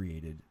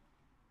created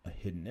a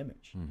hidden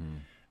image. Mm-hmm.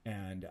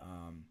 And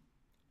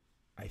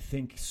I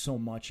think so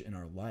much in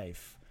our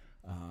life,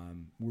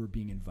 we're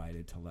being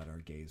invited to let our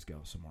gaze go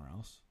somewhere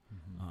else,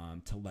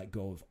 to let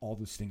go of all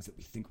those things that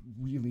we think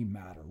really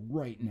matter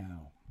right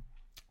now,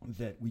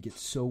 that we get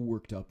so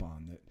worked up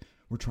on, that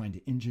we're trying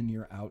to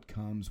engineer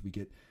outcomes. We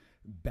get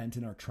bent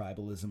in our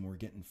tribalism. We're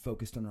getting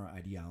focused on our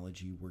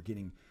ideology. We're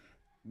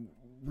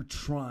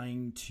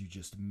trying to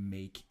just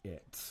make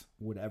it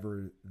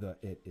whatever the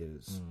it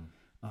is.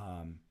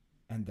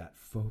 And that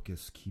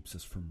focus keeps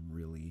us from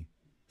really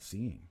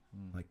seeing,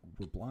 like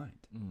we're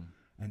blind.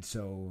 And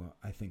so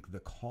I think the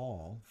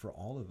call for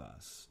all of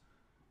us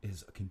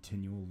is a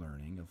continual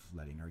learning of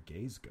letting our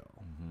gaze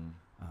go.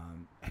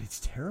 And it's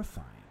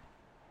terrifying,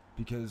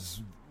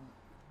 because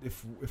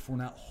if we're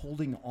not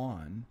holding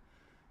on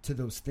to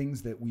those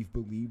things that we've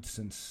believed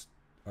since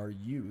our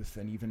youth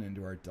and even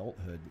into our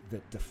adulthood,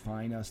 that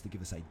define us, that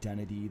give us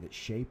identity, that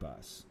shape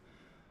us,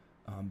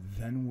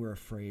 then we're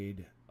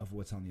afraid of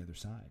what's on the other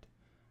side.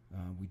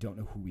 We don't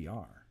know who we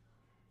are.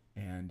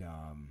 And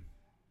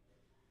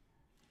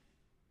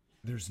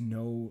there's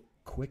no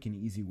quick and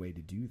easy way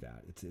to do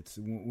that. It's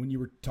when you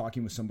were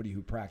talking with somebody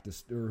who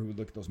practiced or who would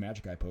look at those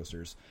Magic Eye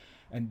posters,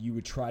 and you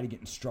would try to get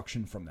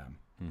instruction from them.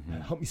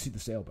 Help me see the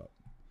sailboat.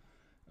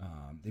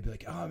 They'd be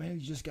like, "Oh man, you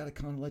just got to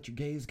kind of let your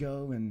gaze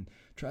go and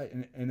try."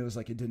 And it was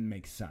like, it didn't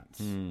make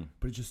sense,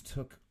 but it just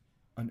took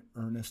an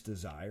earnest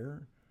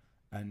desire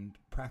and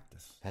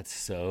practice. That's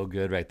so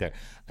good right there.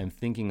 I'm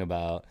thinking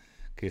about,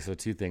 okay, so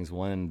two things.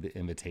 One, the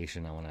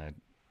invitation. I want to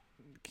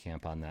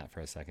camp on that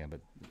for a second, but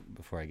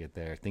before I get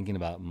there, thinking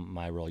about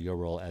my role, your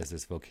role as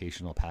this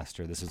vocational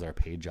pastor, this is our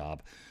paid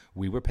job.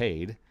 We were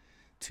paid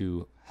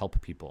to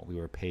help people. We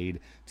were paid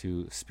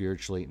to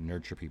spiritually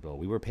nurture people.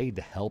 We were paid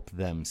to help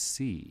them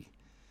see.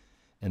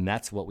 And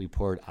that's what we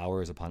poured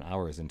hours upon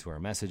hours into our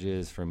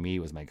messages. For me, it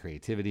was my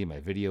creativity, my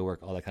video work,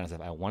 all that kind of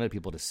stuff. I wanted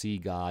people to see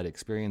God,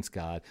 experience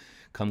God,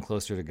 come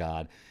closer to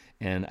God.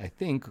 And I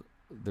think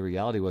the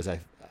reality was, I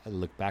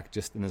look back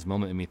just in this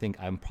moment and me think,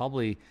 I'm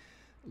probably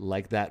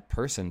like that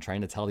person trying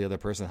to tell the other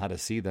person how to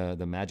see the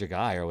magic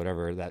eye or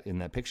whatever that in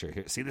that picture.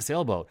 Here, see the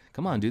sailboat.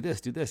 Come on, do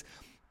this.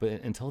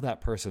 But until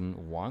that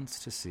person wants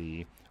to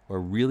see or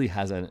really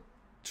has a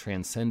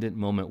transcendent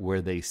moment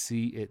where they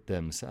see it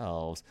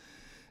themselves,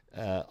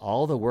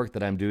 all the work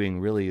that I'm doing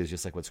really is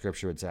just like what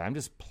Scripture would say. I'm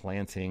just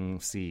planting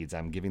seeds.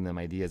 I'm giving them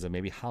ideas of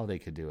maybe how they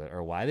could do it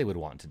or why they would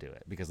want to do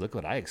it, because look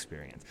what I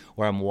experienced.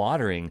 Or I'm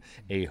watering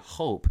a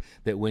hope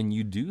that when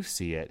you do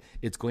see it,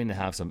 it's going to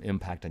have some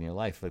impact on your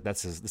life. Like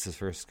this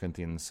is 1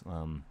 Corinthians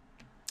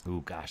Oh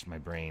gosh, my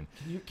brain.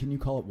 Can you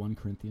call it 1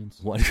 Corinthians?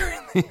 1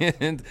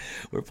 Corinthians,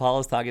 where Paul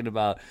is talking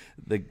about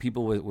the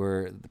people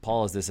where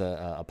Paul is this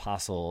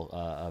apostle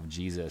of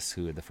Jesus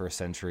who in the first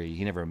century,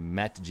 he never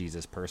met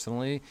Jesus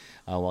personally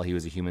while he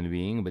was a human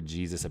being, but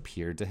Jesus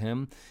appeared to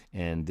him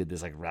and did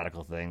this like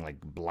radical thing,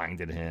 like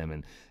blinded him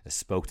and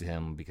spoke to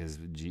him because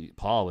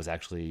Paul was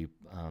actually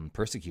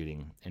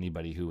persecuting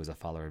anybody who was a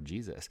follower of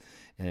Jesus.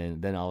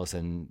 And then all of a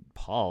sudden,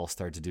 Paul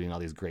starts doing all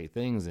these great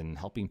things and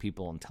helping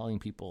people and telling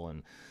people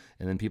and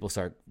then people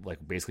start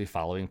like basically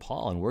following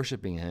Paul and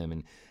worshiping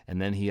him.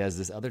 And then he has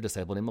this other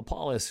disciple named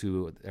Apollos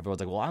who everyone's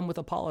like, well, I'm with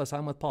Apollos,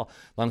 I'm with Paul.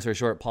 Long story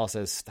short, Paul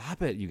says,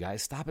 stop it, you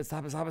guys, stop it.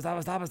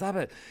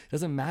 It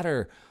doesn't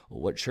matter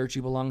what church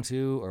you belong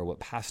to or what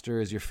pastor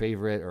is your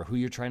favorite or who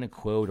you're trying to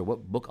quote or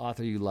what book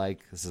author you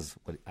like. This is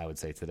what I would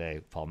say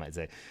today, Paul might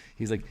say.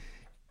 He's like,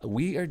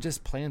 we are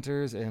just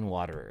planters and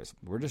waterers.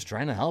 We're just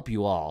trying to help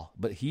you all.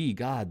 But he,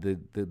 God, the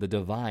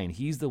divine,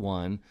 he's the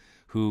one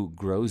who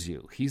grows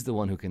you. He's the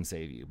one who can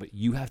save you. But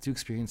you have to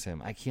experience him.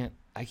 I can't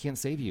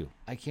save you.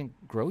 I can't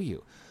grow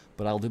you.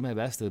 But I'll do my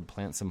best to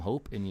plant some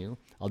hope in you.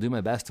 I'll do my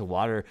best to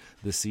water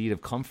the seed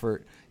of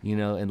comfort,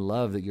 and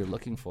love that you're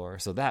looking for.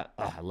 So that,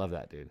 I love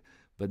that, dude.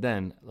 But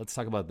then let's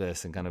talk about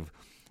this and kind of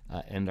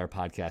end our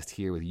podcast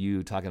here with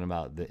you talking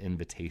about the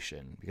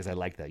invitation, because I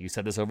like that. You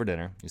said this over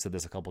dinner. You said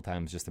this a couple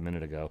times just a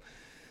minute ago,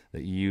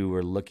 that you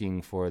were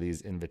looking for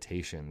these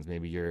invitations.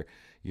 Maybe your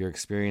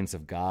experience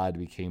of God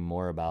became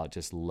more about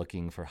just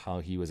looking for how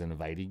he was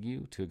inviting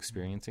you to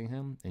experiencing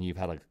him. And you've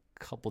had a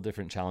couple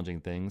different challenging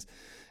things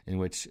in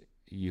which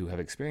you have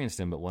experienced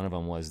him, but one of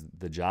them was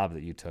the job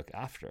that you took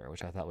after,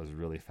 which I thought was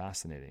really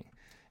fascinating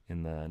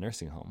in the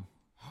nursing home.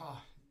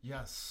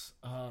 Yes.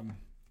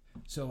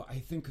 So I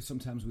think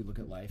sometimes we look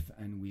at life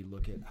and we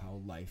look at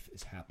how life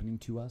is happening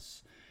to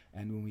us.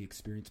 And when we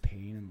experience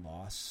pain and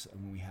loss,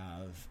 and when we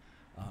have,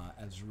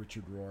 as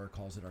Richard Rohr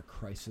calls it, our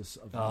crisis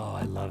of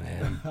I love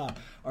him.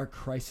 our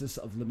crisis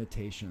of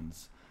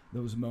limitations.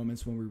 Those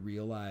moments when we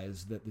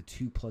realize that the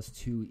 2 +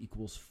 2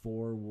 =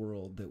 4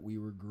 world that we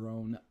were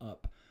grown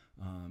up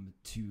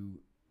to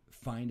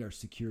find our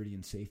security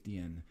and safety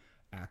in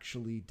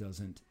actually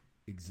doesn't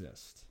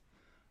exist.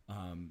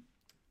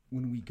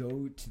 When we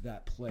go to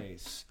that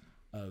place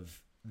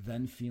of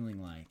then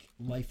feeling like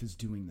life is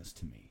doing this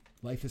to me,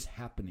 life is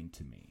happening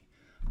to me,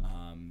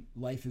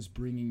 life is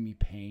bringing me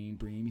pain,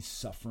 bringing me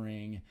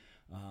suffering,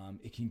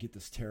 it can get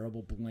this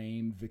terrible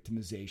blame,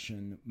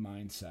 victimization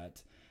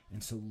mindset.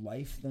 And so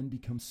life then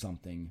becomes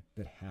something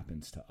that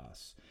happens to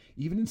us.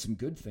 Even in some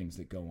good things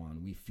that go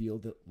on, we feel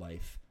that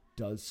life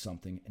does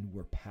something and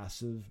we're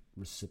passive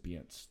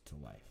recipients to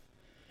life.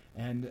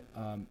 And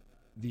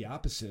the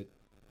opposite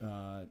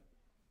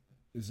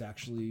is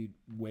actually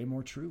way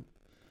more true.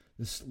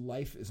 This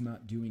life is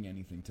not doing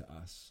anything to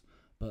us,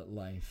 but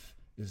life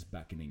is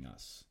beckoning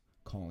us,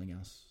 calling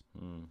us,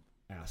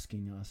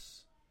 asking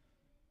us,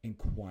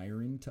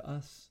 inquiring to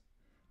us,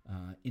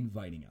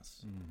 inviting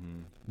us,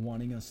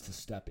 wanting us to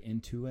step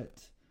into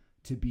it,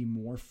 to be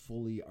more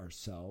fully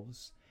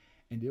ourselves,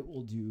 and it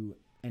will do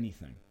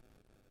anything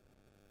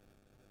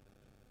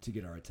to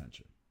get our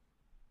attention.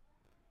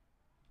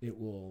 It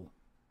will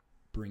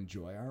bring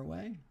joy our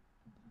way.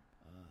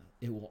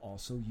 It will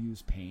also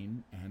use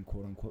pain and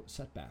quote-unquote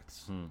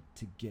setbacks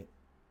to get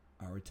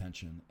our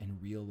attention and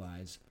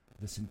realize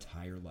this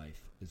entire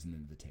life is an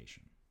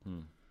invitation.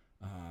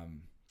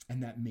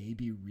 And that may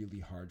be really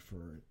hard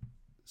for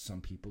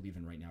some people,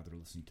 even right now that are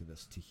listening to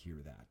this, to hear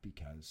that,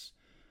 because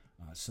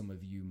some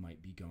of you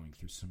might be going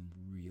through some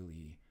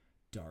really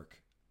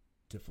dark,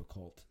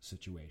 difficult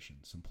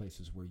situations, some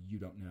places where you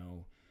don't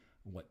know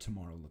what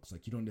tomorrow looks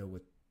like. You don't know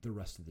what the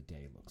rest of the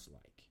day looks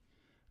like.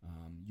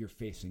 You're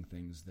facing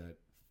things that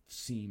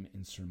seem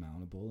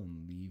insurmountable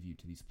and leave you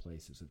to these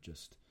places of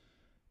just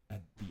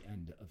at the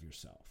end of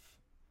yourself.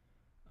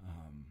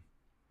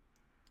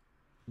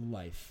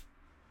 Life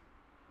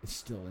is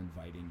still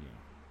inviting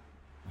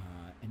you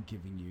and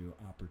giving you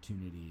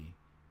opportunity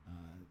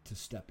to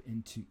step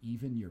into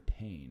even your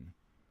pain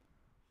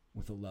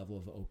with a level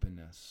of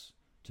openness,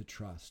 to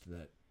trust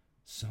that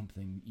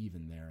something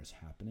even there is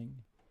happening,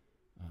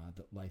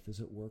 that life is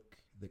at work,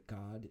 that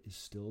God is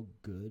still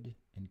good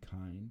and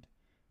kind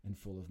and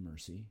full of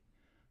mercy.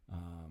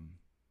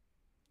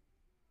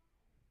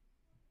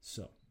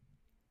 So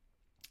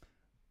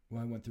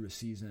I went through a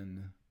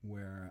season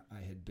where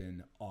I had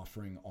been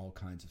offering all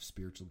kinds of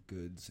spiritual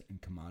goods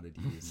and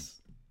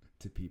commodities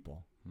to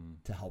people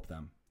to help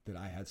them, that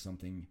I had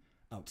something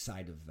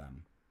outside of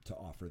them to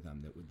offer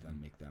them that would then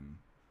make them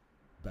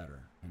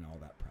better, and all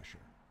that pressure.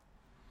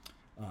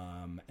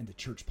 And the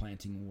church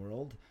planting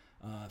world,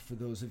 for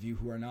those of you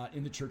who are not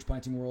in the church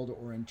planting world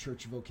or in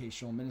church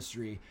vocational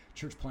ministry,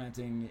 church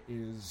planting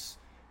is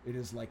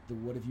like the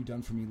what have you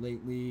done for me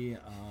lately?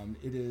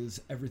 It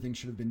is everything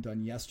should have been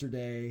done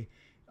yesterday.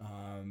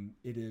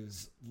 It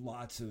is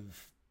lots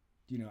of,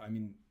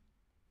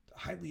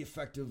 highly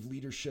effective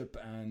leadership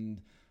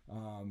and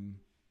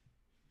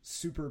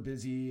super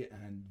busy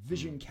and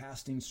vision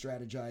casting,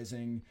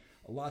 strategizing,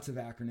 lots of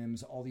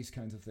acronyms, all these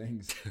kinds of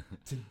things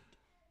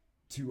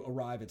to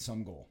arrive at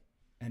some goal,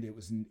 and it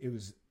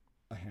was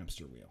a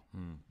hamster wheel.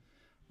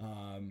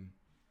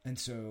 And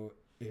so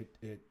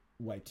it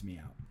wiped me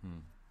out,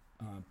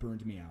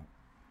 burned me out.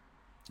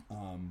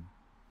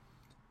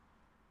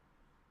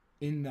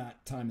 In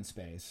that time and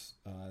space,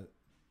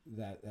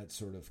 that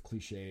sort of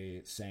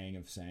cliche saying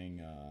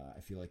I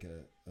feel like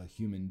a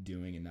human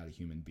doing and not a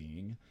human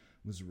being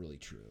was really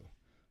true.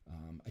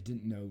 I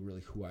didn't know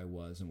really who I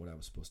was and what I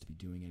was supposed to be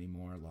doing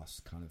anymore. I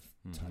lost kind of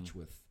touch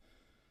with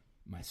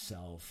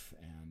myself,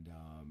 and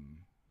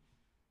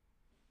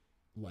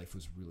life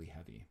was really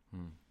heavy.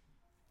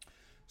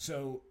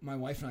 So my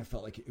wife and I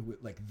felt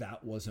like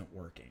that wasn't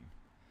working.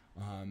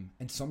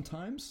 And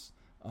sometimes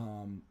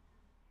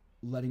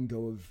letting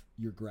go of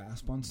your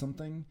grasp on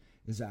something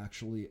is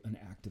actually an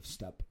active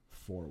step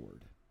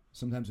forward.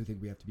 Sometimes we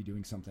think we have to be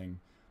doing something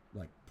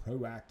like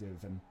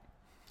proactive, and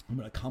I'm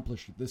going to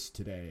accomplish this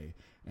today,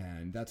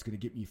 and that's going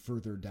to get me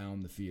further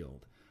down the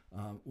field.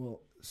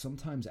 Well,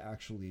 sometimes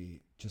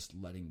actually just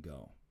letting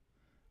go,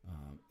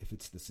 if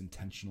it's this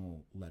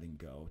intentional letting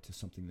go to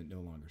something that no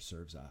longer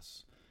serves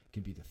us,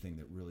 can be the thing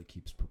that really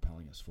keeps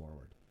propelling us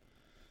forward.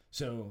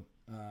 So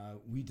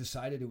we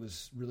decided it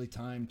was really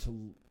time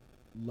to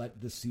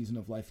let this season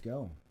of life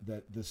go,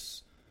 that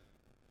this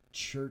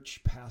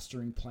church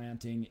pastoring,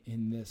 planting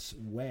in this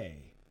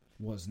way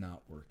was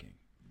not working.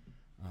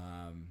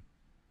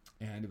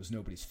 And it was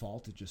nobody's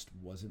fault. It just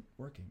wasn't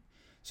working.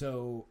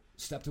 So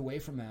stepped away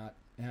from that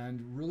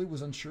and really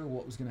was unsure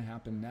what was going to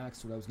happen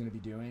next, what I was going to be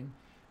doing.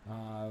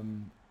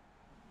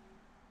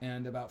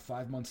 And about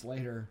 5 months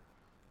later,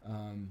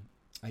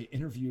 I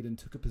interviewed and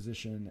took a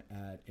position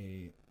at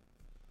a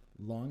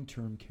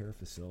long-term care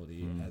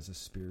facility as a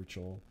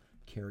spiritual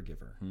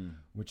caregiver,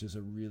 which is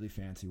a really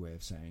fancy way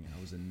of saying I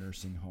was a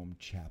nursing home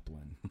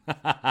chaplain.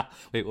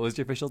 Wait, what was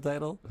your official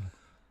title?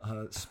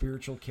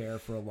 Spiritual care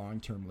for a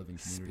long-term living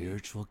community.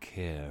 Spiritual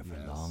care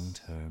for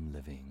long-term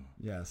living.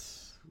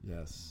 Yes.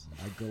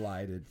 I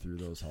glided through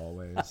those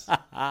hallways.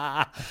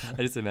 I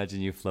just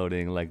imagine you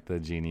floating like the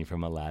genie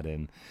from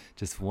Aladdin,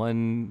 just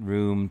one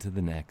room to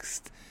the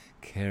next,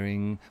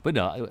 caring. But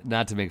no,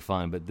 not to make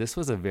fun, but this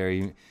was a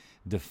very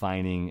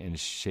defining and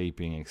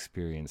shaping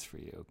experience for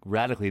you.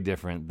 Radically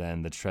different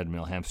than the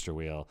treadmill hamster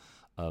wheel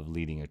of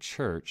leading a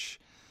church.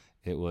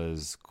 It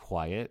was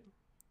quiet.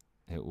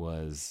 It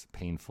was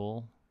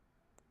painful,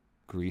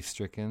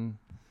 grief-stricken,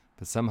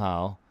 but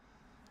somehow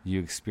you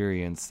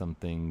experienced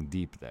something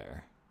deep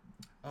there.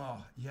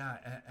 Oh yeah,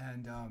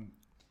 and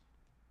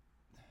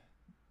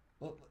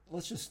well,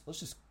 let's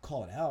just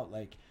call it out.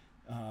 Like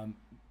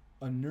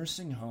a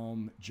nursing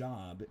home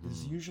job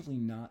is usually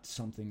not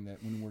something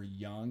that when we're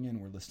young and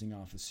we're listing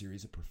off a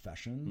series of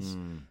professions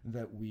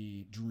that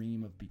we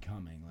dream of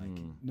becoming.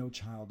 Like no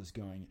child is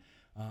going,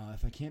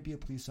 if I can't be a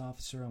police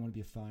officer, I want to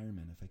be a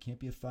fireman. If I can't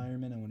be a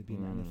fireman, I want to be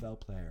an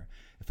NFL player.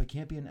 If I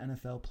can't be an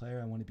NFL player,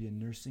 I want to be a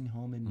nursing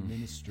home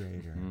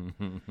administrator.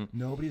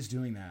 Nobody's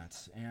doing that.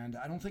 And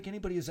I don't think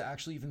anybody is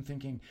actually even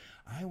thinking,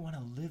 I want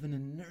to live in a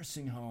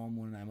nursing home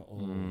when I'm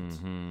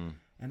old.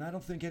 And I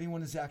don't think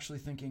anyone is actually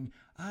thinking,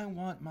 I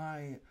want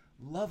my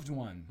loved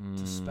one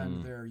to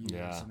spend their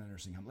years in a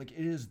nursing home. Like,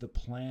 it is the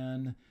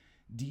plan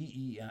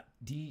D,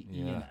 E,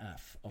 and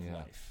F of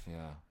life.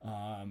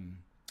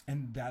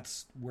 And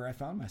that's where I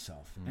found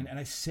myself. And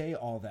I say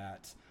all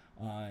that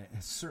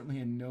certainly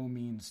in no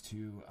means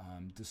to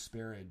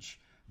disparage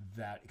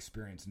that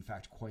experience. In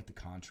fact, quite the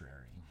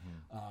contrary.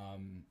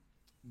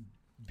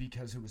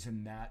 Because it was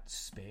in that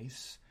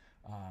space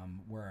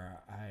where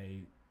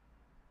I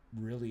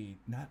really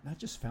not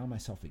just found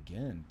myself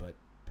again, but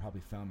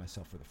probably found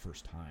myself for the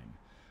first time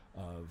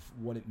of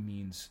what it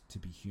means to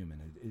be human.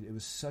 It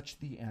was such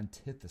the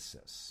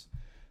antithesis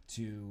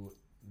to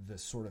the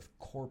sort of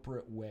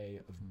corporate way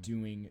of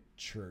doing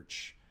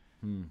church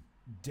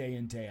day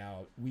in, day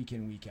out, week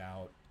in, week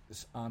out,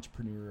 this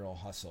entrepreneurial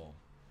hustle.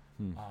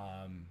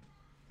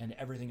 And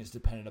everything is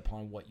dependent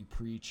upon what you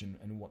preach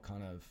and what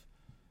kind of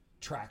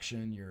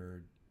traction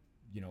your,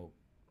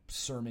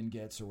 sermon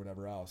gets or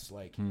whatever else.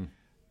 Like,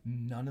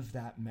 none of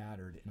that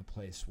mattered in a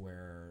place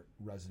where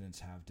residents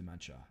have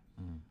dementia.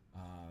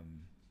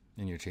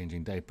 And you're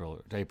changing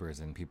diapers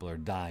and people are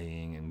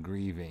dying and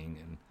grieving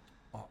and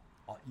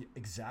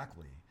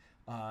exactly.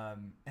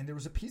 And there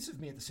was a piece of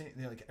me at the same,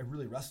 I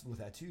really wrestled with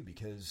that too,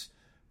 because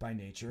by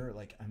nature,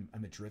 like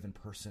I'm a driven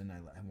person.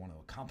 I want to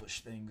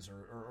accomplish things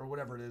or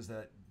whatever it is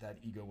that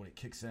ego, when it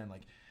kicks in,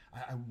 like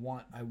I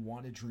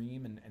want to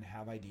dream and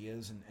have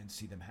ideas and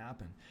see them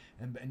happen.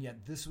 And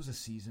yet this was a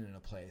season and a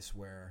place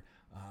where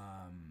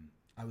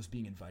I was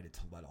being invited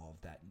to let all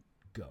of that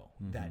go,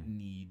 that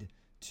need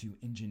to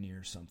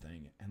engineer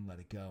something and let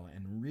it go.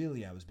 And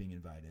really I was being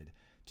invited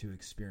to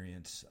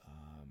experience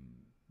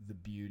the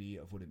beauty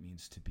of what it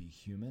means to be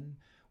human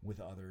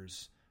with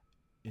others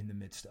in the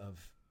midst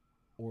of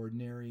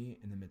ordinary,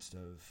 in the midst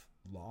of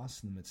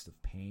loss, in the midst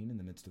of pain, in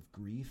the midst of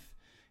grief,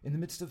 in the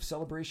midst of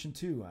celebration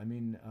too. I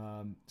mean,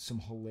 some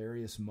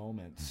hilarious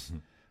moments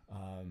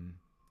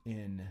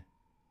in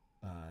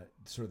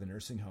sort of the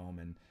nursing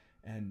home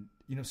And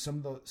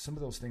some of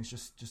those things,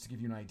 just to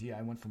give you an idea,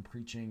 I went from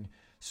preaching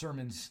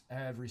sermons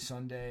every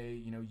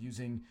Sunday,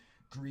 using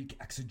Greek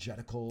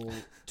exegetical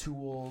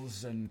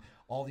tools and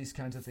all these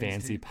kinds of things.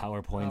 Fancy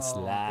PowerPoint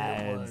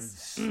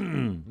slides.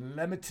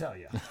 Let me tell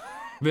you.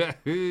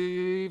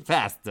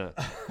 Faster.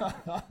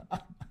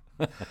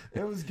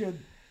 It was good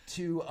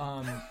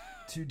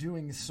to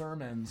doing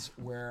sermons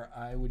where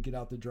I would get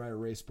out the dry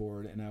erase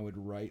board and I would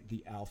write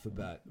the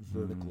alphabet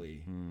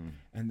vertically.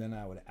 And then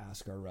I would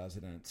ask our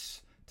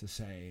residents to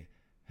say,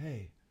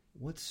 hey,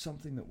 what's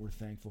something that we're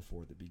thankful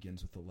for that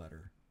begins with the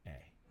letter A?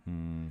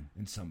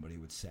 And somebody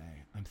would say,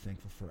 I'm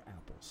thankful for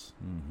apples.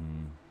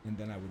 And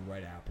then I would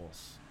write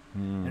apples.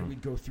 And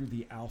we'd go through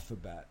the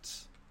alphabet.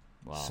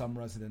 Wow. Some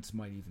residents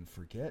might even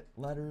forget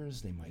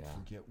letters. They might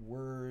forget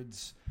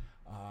words.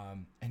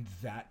 And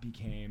that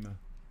became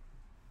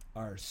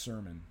our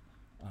sermon.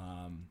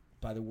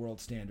 By the world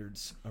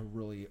standards, a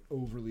really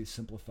overly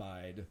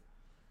simplified,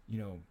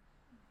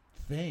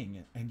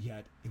 thing. And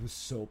yet it was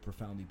so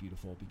profoundly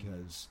beautiful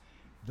because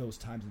those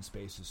times and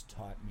spaces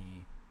taught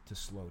me to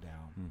slow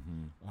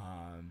down,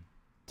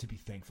 to be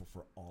thankful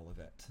for all of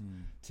it,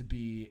 to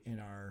be in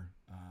our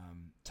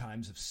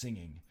times of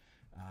singing.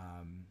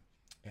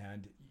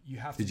 And you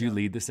have to. Did you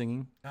lead the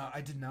singing?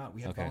 I did not.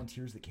 We had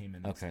volunteers that came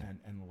in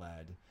and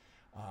led.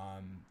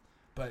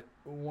 But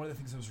one of the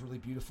things that was really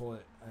beautiful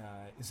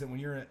is that when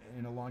you're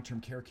in a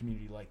long-term care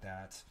community like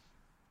that,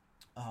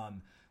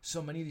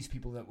 so many of these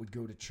people that would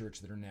go to church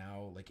that are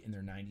now like in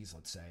their 90s,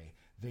 let's say,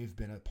 they've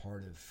been a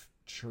part of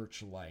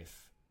church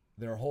life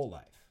their whole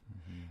life.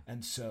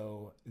 And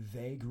so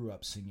they grew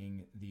up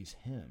singing these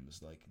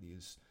hymns, like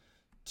these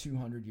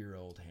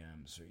 200-year-old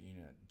hymns, or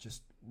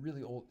just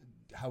really old,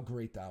 How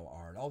Great Thou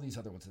Art, all these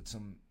other ones that so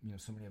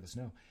many of us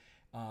know.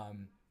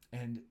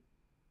 And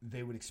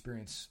they would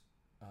experience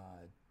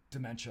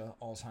dementia,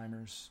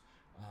 Alzheimer's,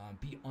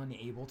 be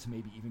unable to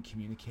maybe even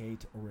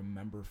communicate or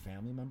remember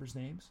family members'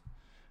 names.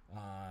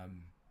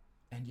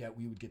 And yet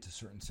we would get to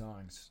certain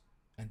songs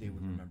and they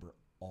would remember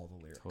all the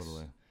lyrics.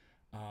 Totally.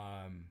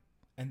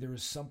 And there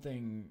was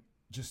something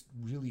just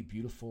really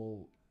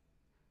beautiful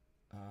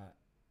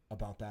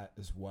about that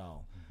as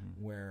well,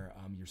 where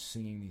you're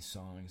singing these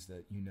songs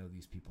that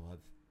these people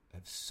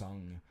have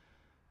sung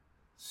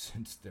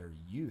since their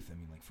youth. I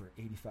mean, like for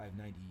 85,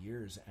 90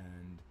 years,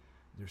 and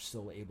they're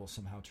still able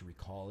somehow to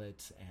recall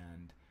it.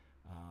 And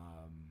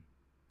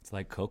it's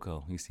like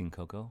Coco. You seen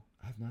Coco?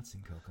 I have not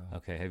seen Coco.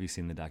 Okay, have you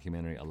seen the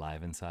documentary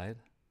Alive Inside?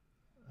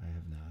 I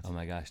have not. Oh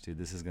my gosh, dude,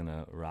 this is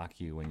gonna rock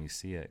you when you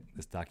see it.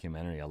 This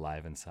documentary,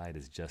 Alive Inside,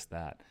 is just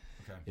that.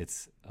 Okay.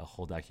 It's a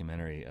whole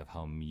documentary of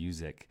how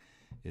music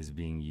is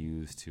being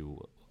used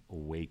to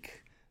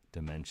wake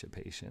dementia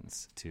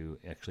patients, to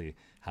actually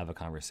have a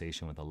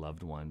conversation with a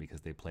loved one because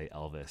they play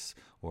Elvis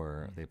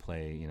or they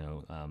play,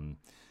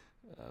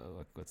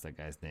 what's that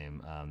guy's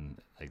name?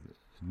 Like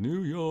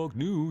New York,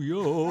 New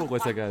York.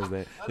 What's that guy's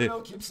name? I don't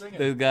know. Keep singing.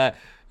 The guy,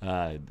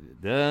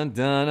 dun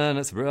dun dun,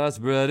 it's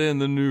spread in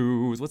the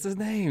news. What's his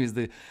name? He's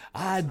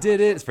I did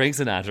it. It's Frank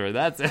Sinatra.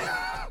 That's it.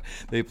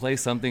 They play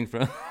something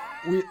from.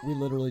 We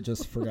literally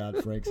just forgot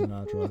Frank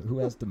Sinatra. Who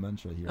has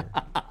dementia here?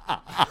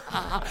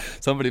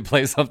 Somebody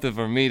play something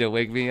for me to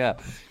wake me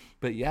up.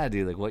 But yeah,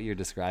 dude, like what you're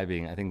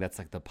describing, I think that's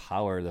like the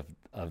power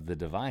of the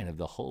divine, of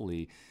the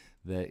holy,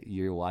 that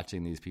you're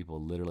watching these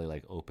people literally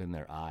like open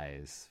their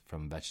eyes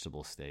from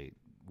vegetable state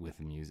with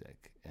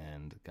music.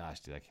 And gosh,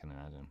 dude, I can't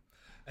imagine.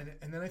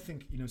 And then I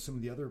think, some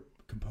of the other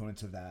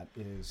components of that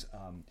is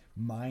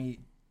my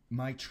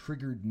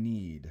triggered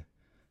need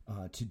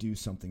to do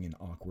something in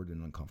awkward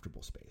and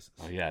uncomfortable spaces.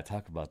 Oh yeah,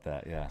 talk about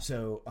that. Yeah.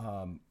 So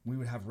we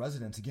would have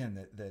residents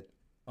again that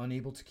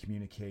unable to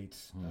communicate.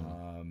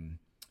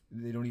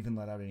 They don't even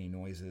let out any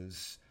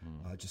noises.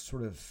 Just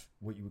sort of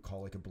what you would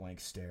call like a blank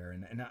stare.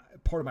 And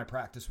part of my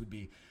practice would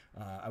be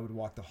I would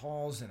walk the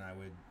halls and I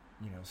would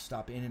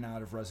stop in and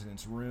out of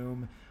residents'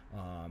 room,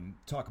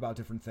 talk about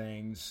different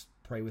things,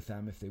 pray with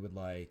them if they would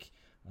like.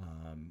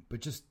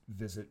 But just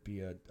visit, be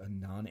a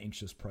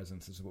non-anxious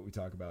presence is what we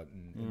talk about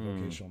in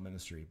vocational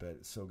ministry, but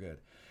it's so good.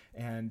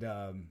 And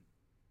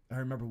I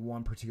remember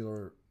one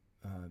particular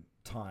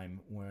time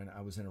when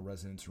I was in a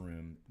resident's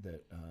room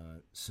that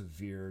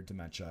severe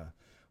dementia,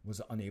 was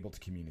unable to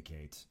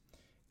communicate,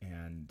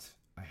 and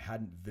I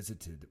hadn't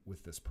visited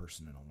with this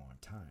person in a long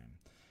time.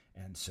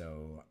 And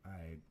so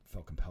I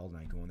felt compelled, and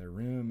I go in their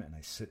room and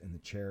I sit in the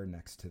chair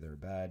next to their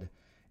bed,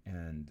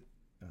 and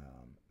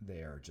they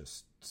are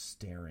just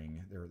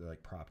staring. They're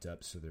like propped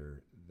up, so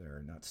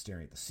they're not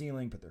staring at the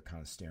ceiling, but they're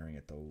kind of staring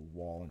at the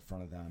wall in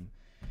front of them.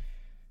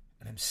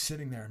 And I'm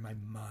sitting there, and my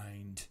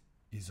mind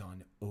is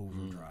on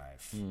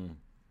overdrive.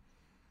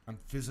 I'm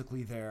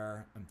physically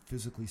there. I'm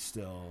physically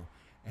still,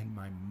 and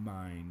my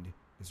mind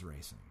is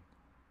racing.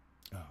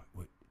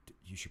 Oh,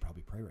 you should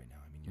probably pray right now.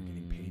 I mean, you're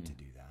getting paid to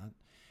do that.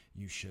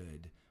 You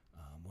should.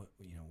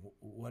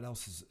 What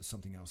else is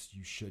something else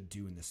you should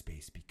do in this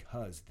space,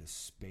 because this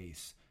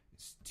space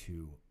is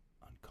too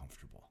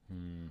uncomfortable.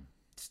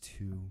 It's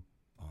too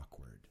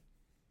awkward.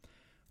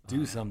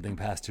 Do something,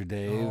 Pastor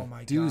Dave. Oh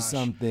my Do gosh.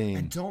 something.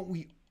 And don't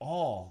we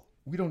all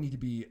we don't need to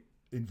be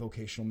in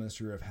vocational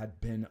ministry or have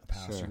been a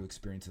pastor Sure. who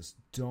experienced this.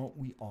 Don't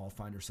we all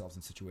find ourselves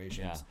in situations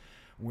Yeah.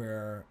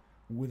 where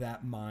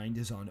that mind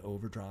is on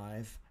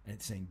overdrive and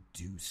it's saying,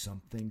 do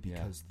something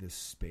because this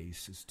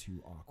space is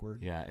too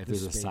awkward. Yeah, if This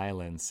there's a space-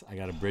 silence, I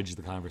got to bridge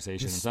the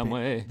conversation in this some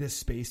way. This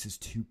space is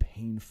too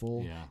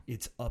painful. Yeah.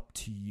 It's up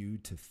to you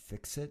to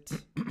fix it.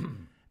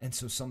 And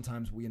so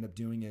sometimes what we end up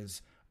doing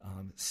is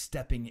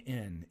stepping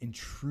in,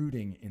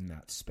 intruding in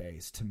that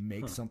space to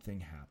make something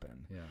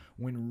happen. Yeah.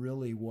 When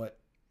really what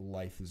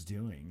life is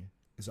doing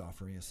is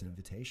offering us an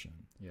invitation.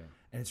 Yeah.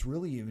 And it's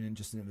really even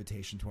just an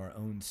invitation to our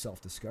own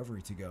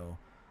self-discovery to go,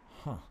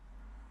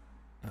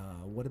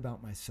 what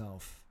about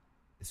myself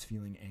is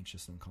feeling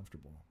anxious and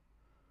uncomfortable?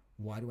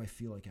 Why do I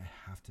feel like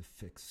I have to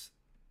fix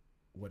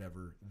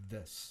whatever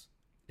this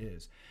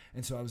is?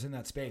 And so I was in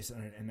that space,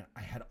 and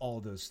I had all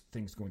those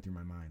things going through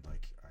my mind,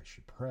 like I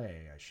should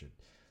pray,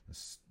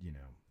 this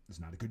is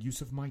not a good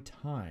use of my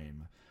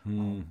time,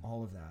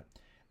 all of that.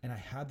 And I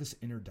had this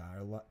inner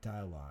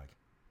dialogue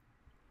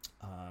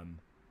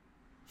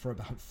for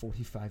about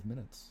 45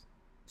 minutes,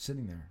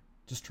 sitting there,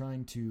 just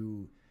trying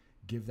to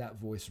give that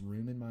voice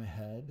room in my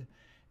head,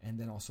 and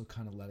then also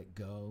kind of let it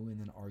go, and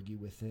then argue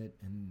with it,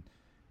 and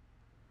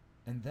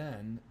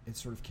then it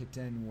sort of kicked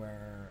in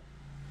where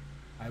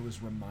I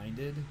was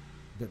reminded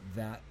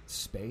that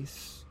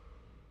space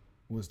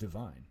was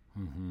divine,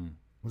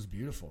 was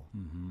beautiful.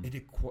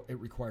 It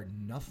required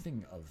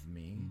nothing of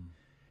me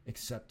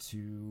except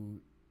to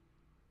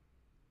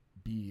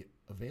be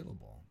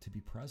available, to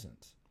be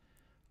present.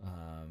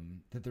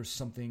 That there's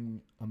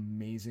something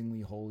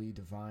amazingly holy,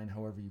 divine,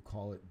 however you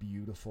call it,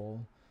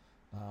 beautiful,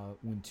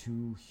 when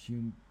two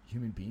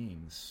human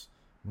beings,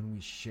 when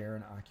we share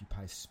and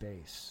occupy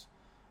space.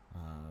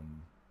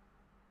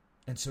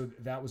 And so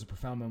that was a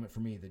profound moment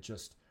for me that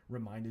just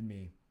reminded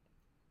me,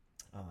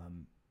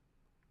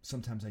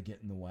 sometimes I get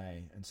in the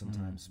way, and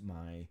sometimes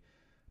my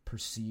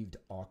perceived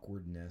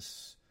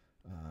awkwardness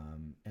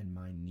and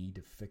my need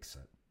to fix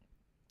it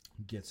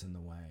gets in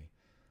the way.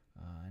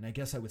 And I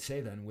guess I would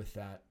say then, with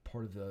that,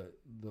 part of the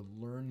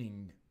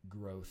learning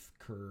growth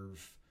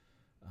curve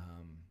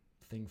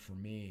thing for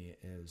me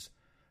is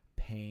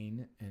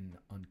pain and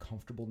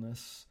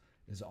uncomfortableness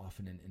is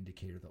often an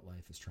indicator that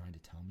life is trying to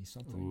tell me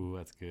something. Ooh,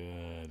 that's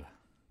good.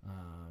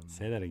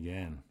 Say that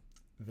again.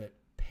 That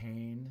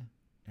pain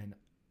and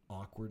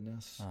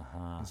awkwardness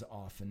is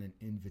often an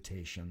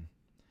invitation.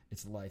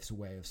 It's life's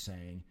way of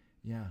saying,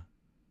 yeah,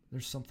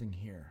 there's something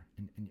here.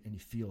 And you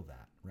feel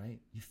that, right?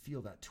 You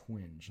feel that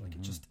twinge. Like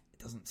it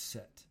doesn't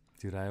sit.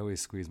 Dude, I always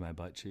squeeze my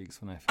butt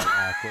cheeks when I feel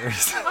awkward.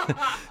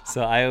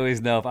 So I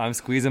always know if I'm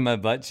squeezing my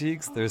butt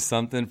cheeks, there's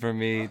something for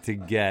me to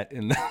get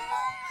in the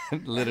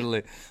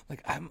literally.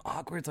 Like, I'm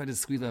awkward, so I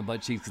just squeeze my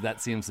butt cheeks because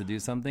that seems to do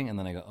something. And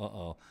then I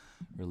go,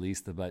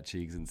 release the butt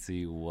cheeks and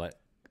see what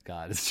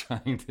God is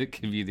trying to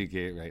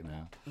communicate right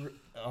now.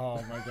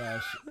 Oh my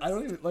gosh. I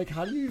don't even,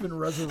 how do you even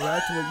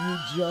resurrect what you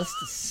just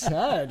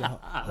said?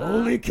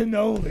 Holy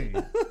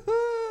cannoli.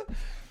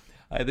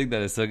 I think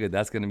that is so good.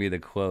 That's going to be the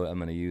quote I'm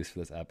going to use for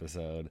this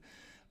episode.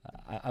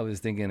 I was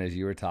thinking as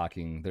you were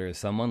talking, there is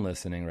someone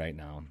listening right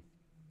now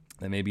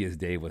that maybe as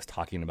Dave was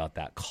talking about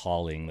that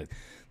calling,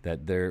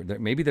 that there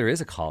maybe there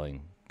is a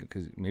calling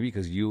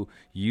because you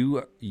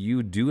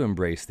do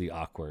embrace the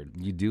awkward,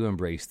 you do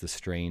embrace the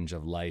strange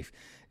of life,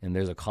 and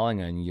there's a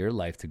calling on your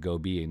life to go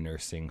be a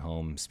nursing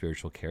home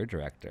spiritual care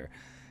director.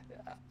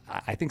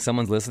 I think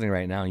someone's listening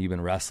right now and you've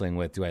been wrestling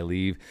with, do I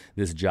leave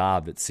this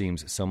job that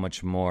seems so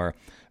much more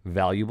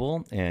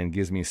valuable and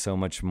gives me so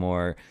much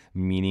more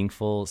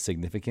meaningful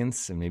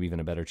significance and maybe even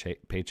a better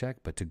paycheck,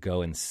 but to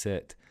go and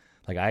sit.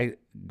 Like, I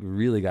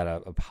really got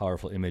a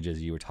powerful image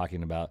as you were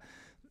talking about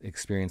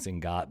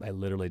experiencing God by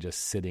literally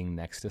just sitting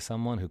next to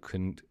someone who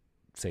couldn't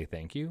say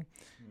thank you,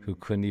 who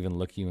couldn't even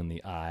look you in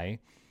the eye,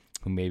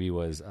 who maybe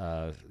was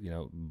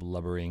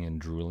blubbering and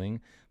drooling.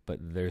 But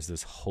there's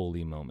this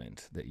holy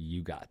moment that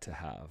you got to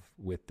have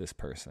with this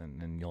person,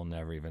 and you'll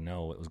never even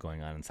know what was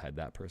going on inside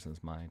that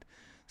person's mind.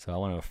 So I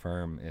want to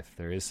affirm, if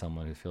there is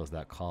someone who feels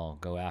that call,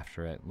 go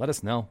after it. Let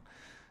us know.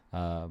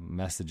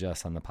 Message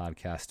us on the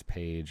podcast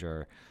page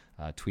or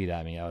tweet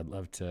at me. I would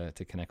love to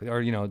connect with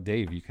you. Or,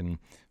 Dave, you can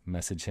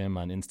message him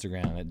on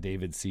Instagram at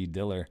David C.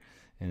 Diller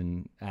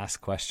and ask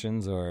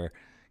questions or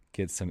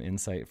get some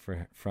insight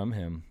from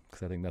him,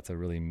 because I think that's a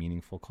really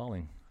meaningful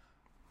calling.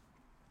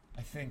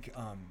 I think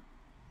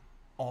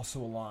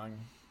also along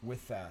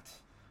with that,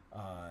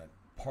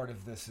 part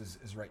of this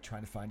is right,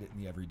 trying to find it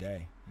in the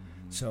everyday.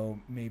 So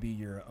maybe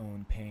your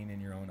own pain and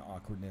your own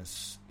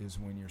awkwardness is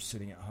when you're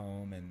sitting at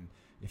home, and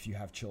if you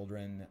have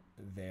children,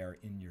 they're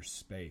in your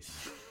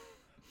space.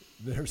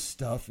 Their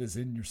stuff is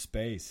in your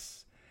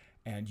space,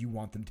 and you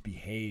want them to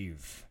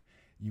behave.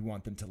 You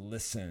want them to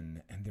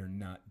listen, and they're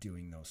not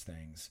doing those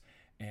things.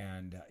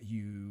 And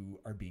you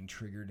are being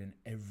triggered in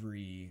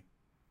every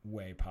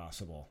way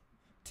possible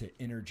to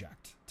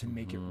interject, to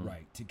make it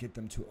right, to get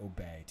them to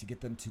obey, to get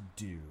them to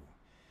do.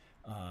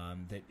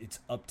 That it's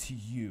up to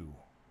you,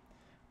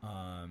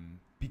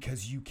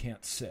 because you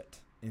can't sit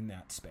in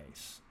that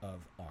space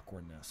of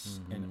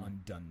awkwardness and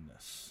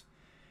undoneness.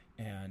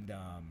 And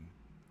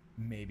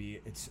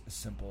maybe it's as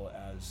simple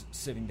as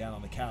sitting down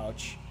on the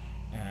couch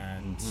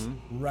and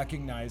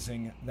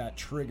recognizing that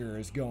trigger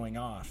is going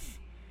off.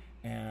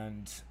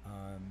 And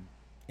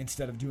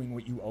instead of doing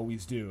what you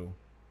always do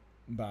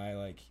by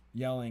like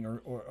yelling,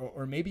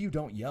 or maybe you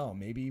don't yell.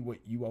 Maybe what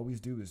you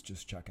always do is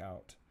just check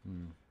out.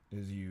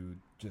 Is you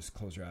just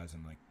close your eyes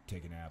and like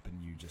take a nap,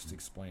 and you just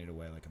explain it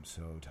away like, I'm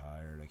so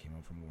tired, I came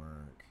home from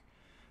work.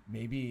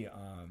 Maybe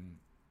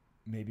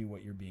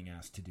what you're being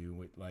asked to do,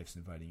 what life's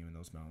inviting you in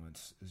those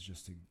moments, is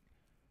just to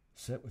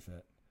sit with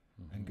it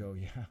and go,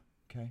 yeah,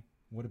 okay,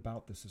 what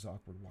about this is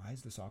awkward? Why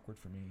is this awkward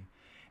for me?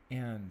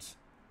 And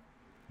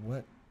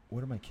what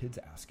are my kids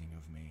asking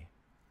of me?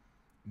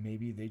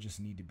 Maybe they just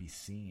need to be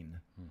seen.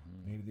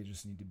 Maybe they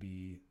just need to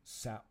be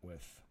sat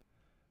with.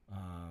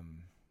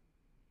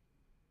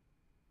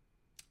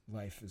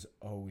 Life is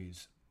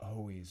always,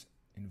 always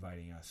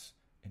inviting us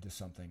into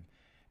something,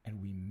 and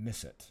we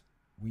miss it.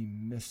 We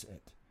miss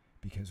it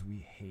because we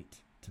hate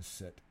to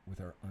sit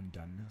with our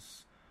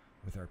undoneness,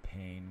 with our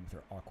pain, with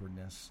our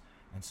awkwardness,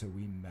 and so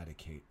we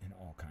medicate in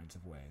all kinds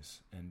of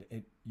ways. And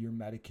your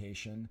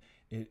medication,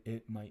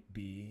 it might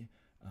be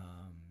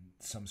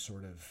some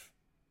sort of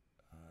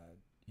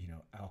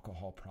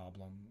alcohol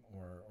problem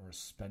or a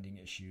spending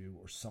issue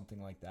or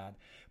something like that,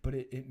 but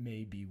it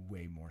may be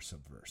way more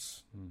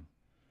subverse.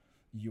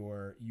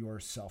 Your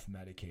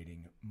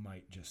self-medicating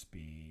might just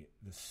be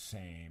the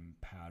same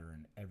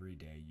pattern every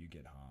day you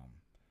get home.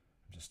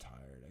 I'm just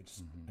tired.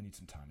 I need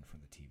some time in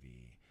front of the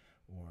TV,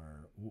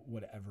 or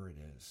whatever it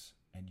is,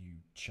 and you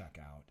check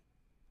out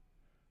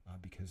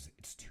because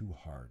it's too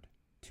hard,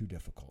 too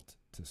difficult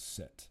to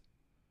sit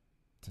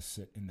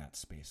in that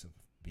space of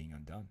being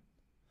undone.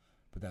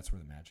 But that's where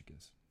the magic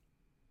is.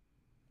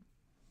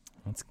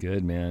 That's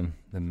good, man.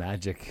 The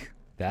magic.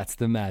 That's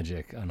the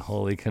magic on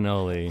Holy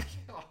Cannoli.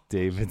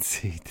 David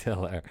C.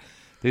 Diller.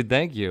 Dude,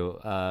 thank you.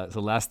 So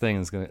last thing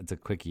is it's a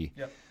quickie.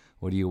 Yep.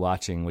 What are you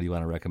watching? What do you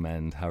want to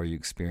recommend? How are you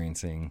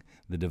experiencing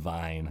the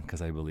divine?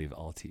 Because I believe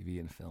all TV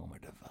and film are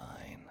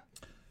divine.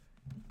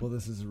 Well,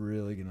 this is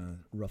really going to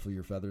ruffle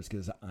your feathers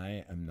because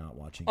I am not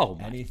watching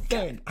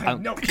anything.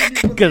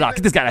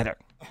 Get this guy out there.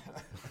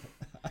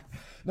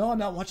 No, I'm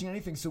not watching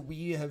anything. So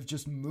we have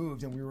just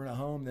moved, and we were in a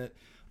home that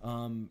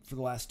for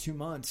the last 2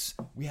 months,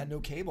 we had no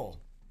cable.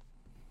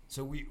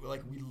 So we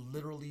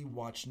literally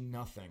watch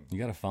nothing. You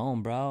got a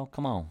phone, bro.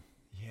 Come on.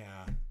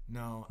 Yeah.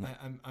 No.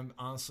 I'm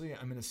honestly,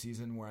 I'm in a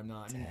season where I'm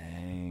not.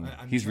 Dang.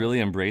 He's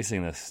really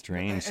embracing this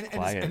strange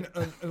quiet.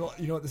 And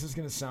you know what? This is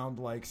going to sound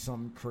like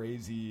some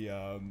crazy,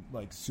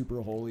 like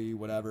super holy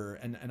whatever.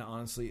 And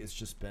honestly, it's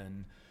just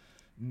been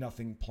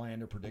nothing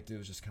planned or predicted. It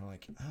was just kind of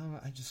like,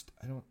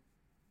 I don't.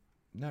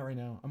 Not right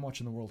now. I'm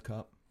watching the World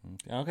Cup.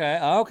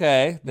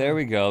 Okay. There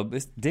we go.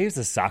 Dave's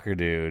a soccer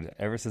dude.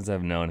 Ever since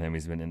I've known him,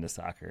 he's been into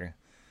soccer,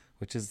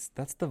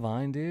 that's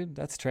divine, dude.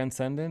 That's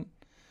transcendent.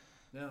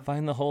 Yeah.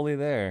 Find the holy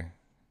there.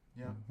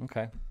 Yeah.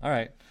 Okay. All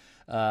right.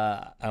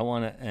 I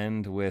want to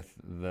end with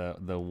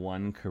the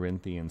 1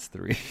 Corinthians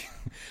 3,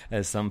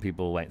 as some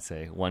people might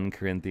say, 1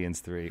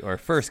 Corinthians 3 or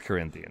 1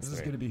 Corinthians 3. This is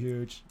going to be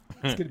huge.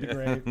 It's going to be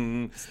great.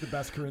 It's the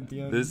best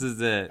Corinthian. This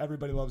is it.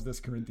 Everybody loves this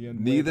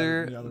Corinthian.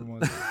 Neither The other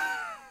one.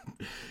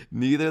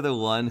 Neither the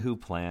one who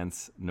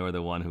plants nor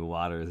the one who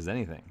waters is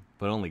anything,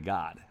 but only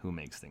God who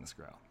makes things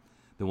grow.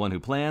 The one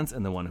who plants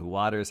and the one who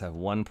waters have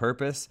one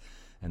purpose,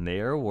 and they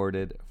are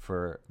awarded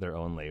for their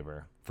own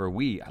labor.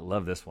 I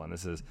love this one.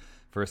 This is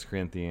 1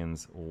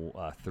 Corinthians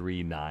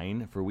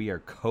 3:9. For we are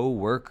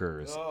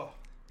co-workers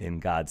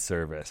in God's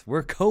service.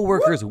 We're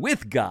co-workers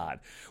with God.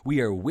 We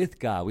are with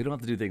God. We don't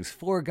have to do things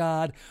for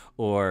God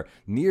or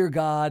near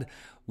God.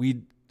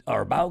 We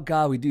are about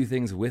God. We do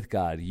things with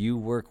God. You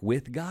work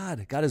with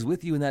God. God is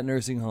with you in that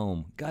nursing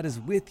home. God is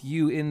with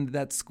you in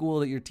that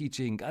school that you're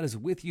teaching. God is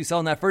with you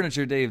selling that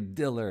furniture, Dave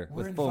Diller,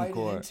 with Foam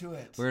Core. Into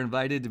it. We're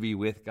invited to be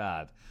with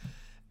God.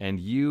 And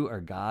you are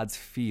God's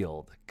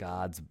field,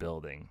 God's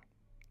building.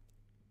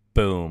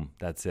 Boom.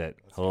 That's it.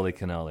 Holy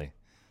cannoli.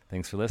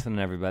 Thanks for listening,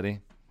 everybody. You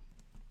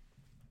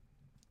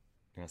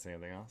want to say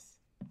anything else?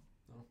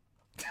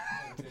 No.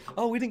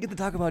 Oh, we didn't get to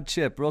talk about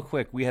Chip. Real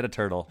quick, we had a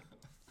turtle.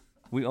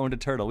 We owned a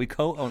turtle. We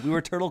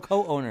were turtle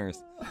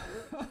co-owners.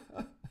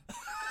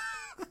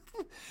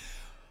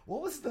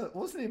 What was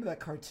the name of that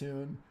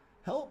cartoon?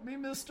 Help me,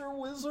 Mr.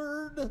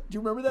 Wizard. Do you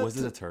remember that? Was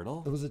it a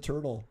turtle? It was a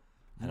turtle.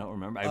 I don't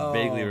remember. I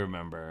vaguely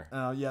remember.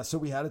 Yeah, so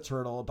we had a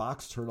turtle, a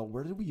box turtle.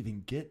 Where did we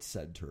even get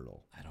said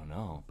turtle? I don't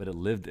know, but it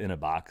lived in a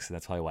box.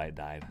 That's probably why it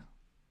died.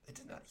 It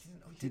did not. He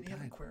didn't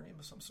have an aquarium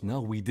of some sort. No,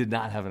 we did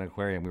not have an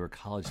aquarium. We were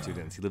college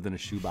students. He lived in a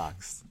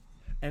shoebox.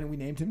 And we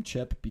named him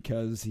Chip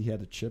because he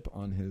had a chip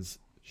on his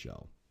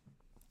shell.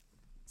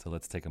 So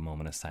let's take a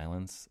moment of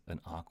silence, an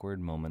awkward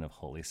moment of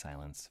holy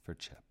silence for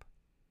Chip.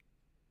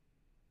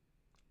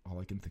 All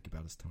I can think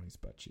about is Tony's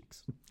butt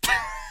cheeks.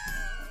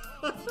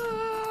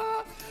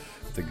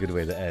 It's a good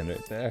way to end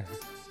right there.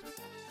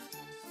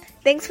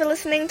 Thanks for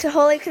listening to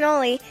Holy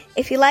Cannoli.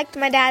 If you liked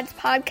my dad's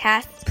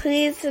podcast,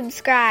 please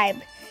subscribe,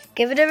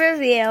 give it a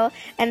review,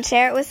 and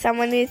share it with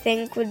someone you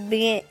think would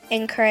be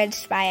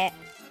encouraged by it.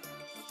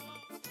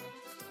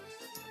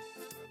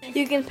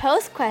 You can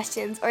post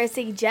questions or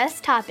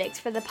suggest topics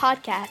for the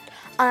podcast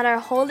on our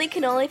Holy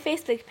Cannoli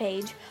Facebook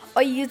page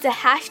or use the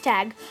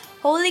hashtag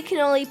Holy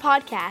Cannoli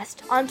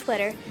Podcast on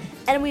Twitter,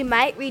 and we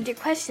might read your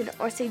question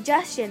or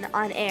suggestion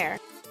on air.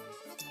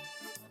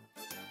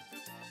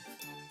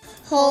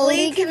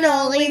 Holy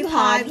Cannoli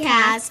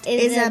Podcast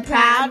is a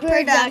proud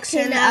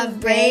production of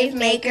Brave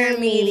Maker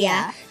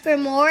Media. For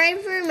more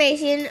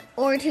information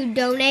or to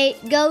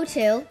donate, go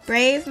to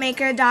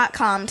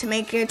bravemaker.com to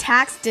make your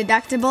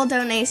tax-deductible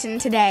donation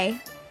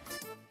today.